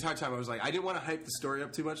the entire time I was like, I didn't want to hype the story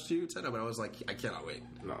up too much to you, Ted, but I was like, I cannot wait.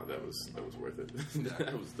 No, that was worth it.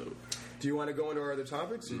 That was dope. Do you want to go into our other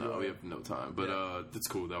topics? No, we have no time. But that's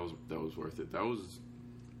cool. That was worth it.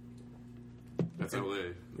 That's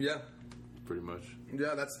LA. Yeah. Pretty much.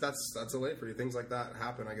 Yeah, that's LA for you. Things like that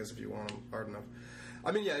happen, I guess, if you want them hard enough.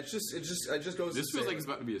 I mean, it just goes. This feels like it's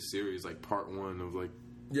about to be a series, like part 1 of like.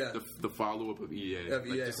 Yeah, the follow up of EA,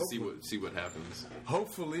 just to see what happens.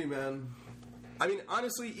 Hopefully, man. I mean,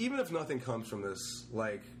 honestly, even if nothing comes from this,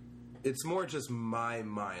 like, it's more just my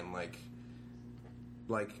mind, like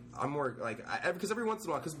I'm more like because every once in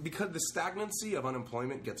a while, because the stagnancy of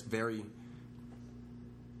unemployment gets very,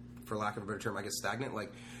 for lack of a better term, I guess stagnant.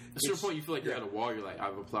 Like, At your point, you feel like you're at a wall. You're like,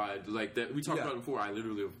 I've applied. Like that we talked about it before. I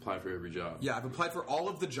literally have applied for every job. Yeah, I've applied for all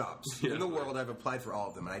of the jobs in the world. I've applied for all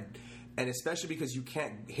of them, and especially because you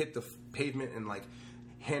can't hit the pavement and like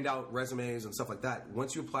hand out resumes and stuff like that.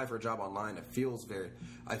 Once you apply for a job online, I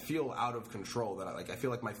feel out of control. That I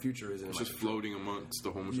feel like my future isn't. It's just floating amongst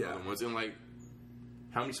the whole bunch of other ones, and like.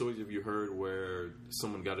 How many stories have you heard where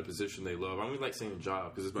someone got a position they love? I don't like saying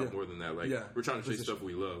job because it's about more than that. Like we're trying to chase stuff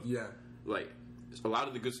we love. Yeah. Like a lot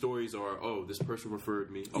of the good stories are, oh, this person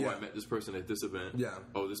referred me. Oh, I met this person at this event. Yeah.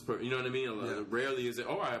 Oh, this person. You know what I mean? Rarely is it.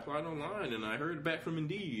 Oh, I applied online and I heard back from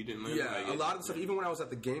Indeed. And a lot of stuff. Even when I was at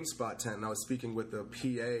the GameSpot tent, and I was speaking with the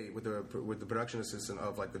PA, with the production assistant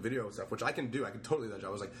of like the video stuff, which I can do. I can totally do that job.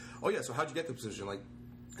 I was like, oh yeah. So how'd you get the position? Like.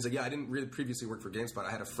 He's like, yeah, I didn't really previously work for GameSpot. I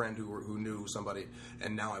had a friend who knew somebody,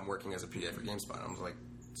 and now I'm working as a PA for GameSpot. And I was like,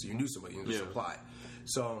 so you knew somebody, you just apply.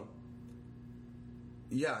 So,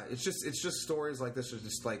 yeah, it's just stories like this are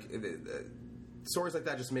just like stories like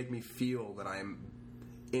that just make me feel that I'm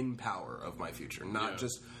in power of my future,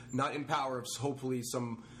 not in power of hopefully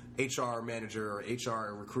some HR manager or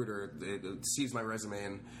HR recruiter that sees my resume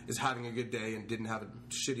and is having a good day and didn't have a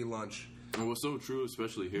shitty lunch. And what's so true,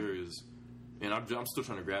 especially here, is. And I'm still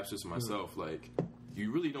trying to grasp this myself. Like,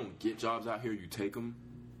 you really don't get jobs out here. You take them.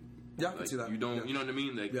 Yeah, I can see that. You don't. You know what I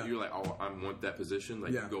mean? Like, you're like, oh, I want that position.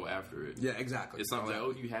 Like, you go after it. Yeah, exactly. It's not like,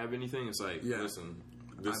 oh, do you have anything? It's like, listen,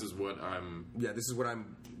 this is what I'm. Yeah, this is what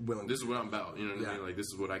I'm willing. This is what I'm about. You know what I mean? Like, this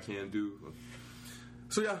is what I can do.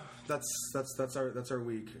 So yeah, that's our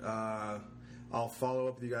week. I'll follow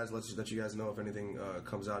up with you guys. Let you guys know if anything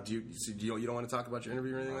comes out. You don't want to talk about your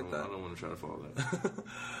interview or anything like that? I don't want to try to follow that.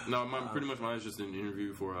 No, pretty much mine is just an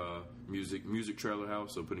interview for music trailer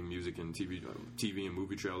house. So putting music in TV and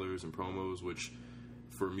movie trailers and promos, which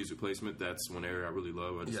for music placement, that's one area I really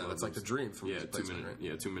love. That's like the dream for music placement, right?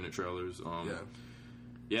 2-minute trailers.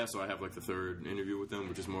 Yeah, so I have like the third interview with them,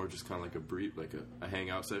 which is more just kind of like a brief, like a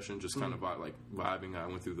hangout session, just kind of like vibing. I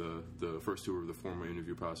went through the first tour of the formal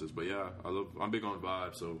interview process, but yeah, I'm big on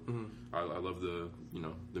vibe, so I love the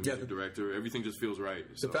music director. Everything just feels right.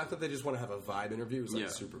 The fact that they just want to have a vibe interview is like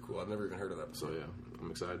super cool. I've never even heard of that before. So yeah, I'm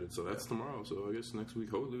excited. So that's tomorrow. So I guess next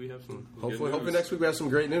week, hopefully we have some. Hopefully next week we have some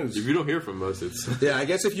great news. If you don't hear from us, it's I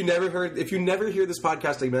guess if you never hear this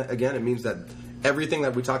podcast again, it means that everything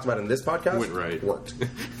that we talked about in this podcast worked.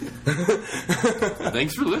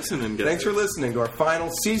 Thanks for listening, guys. Thanks for listening to our final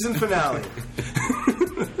season finale.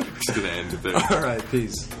 Just gonna end it there. All right,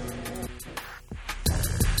 peace.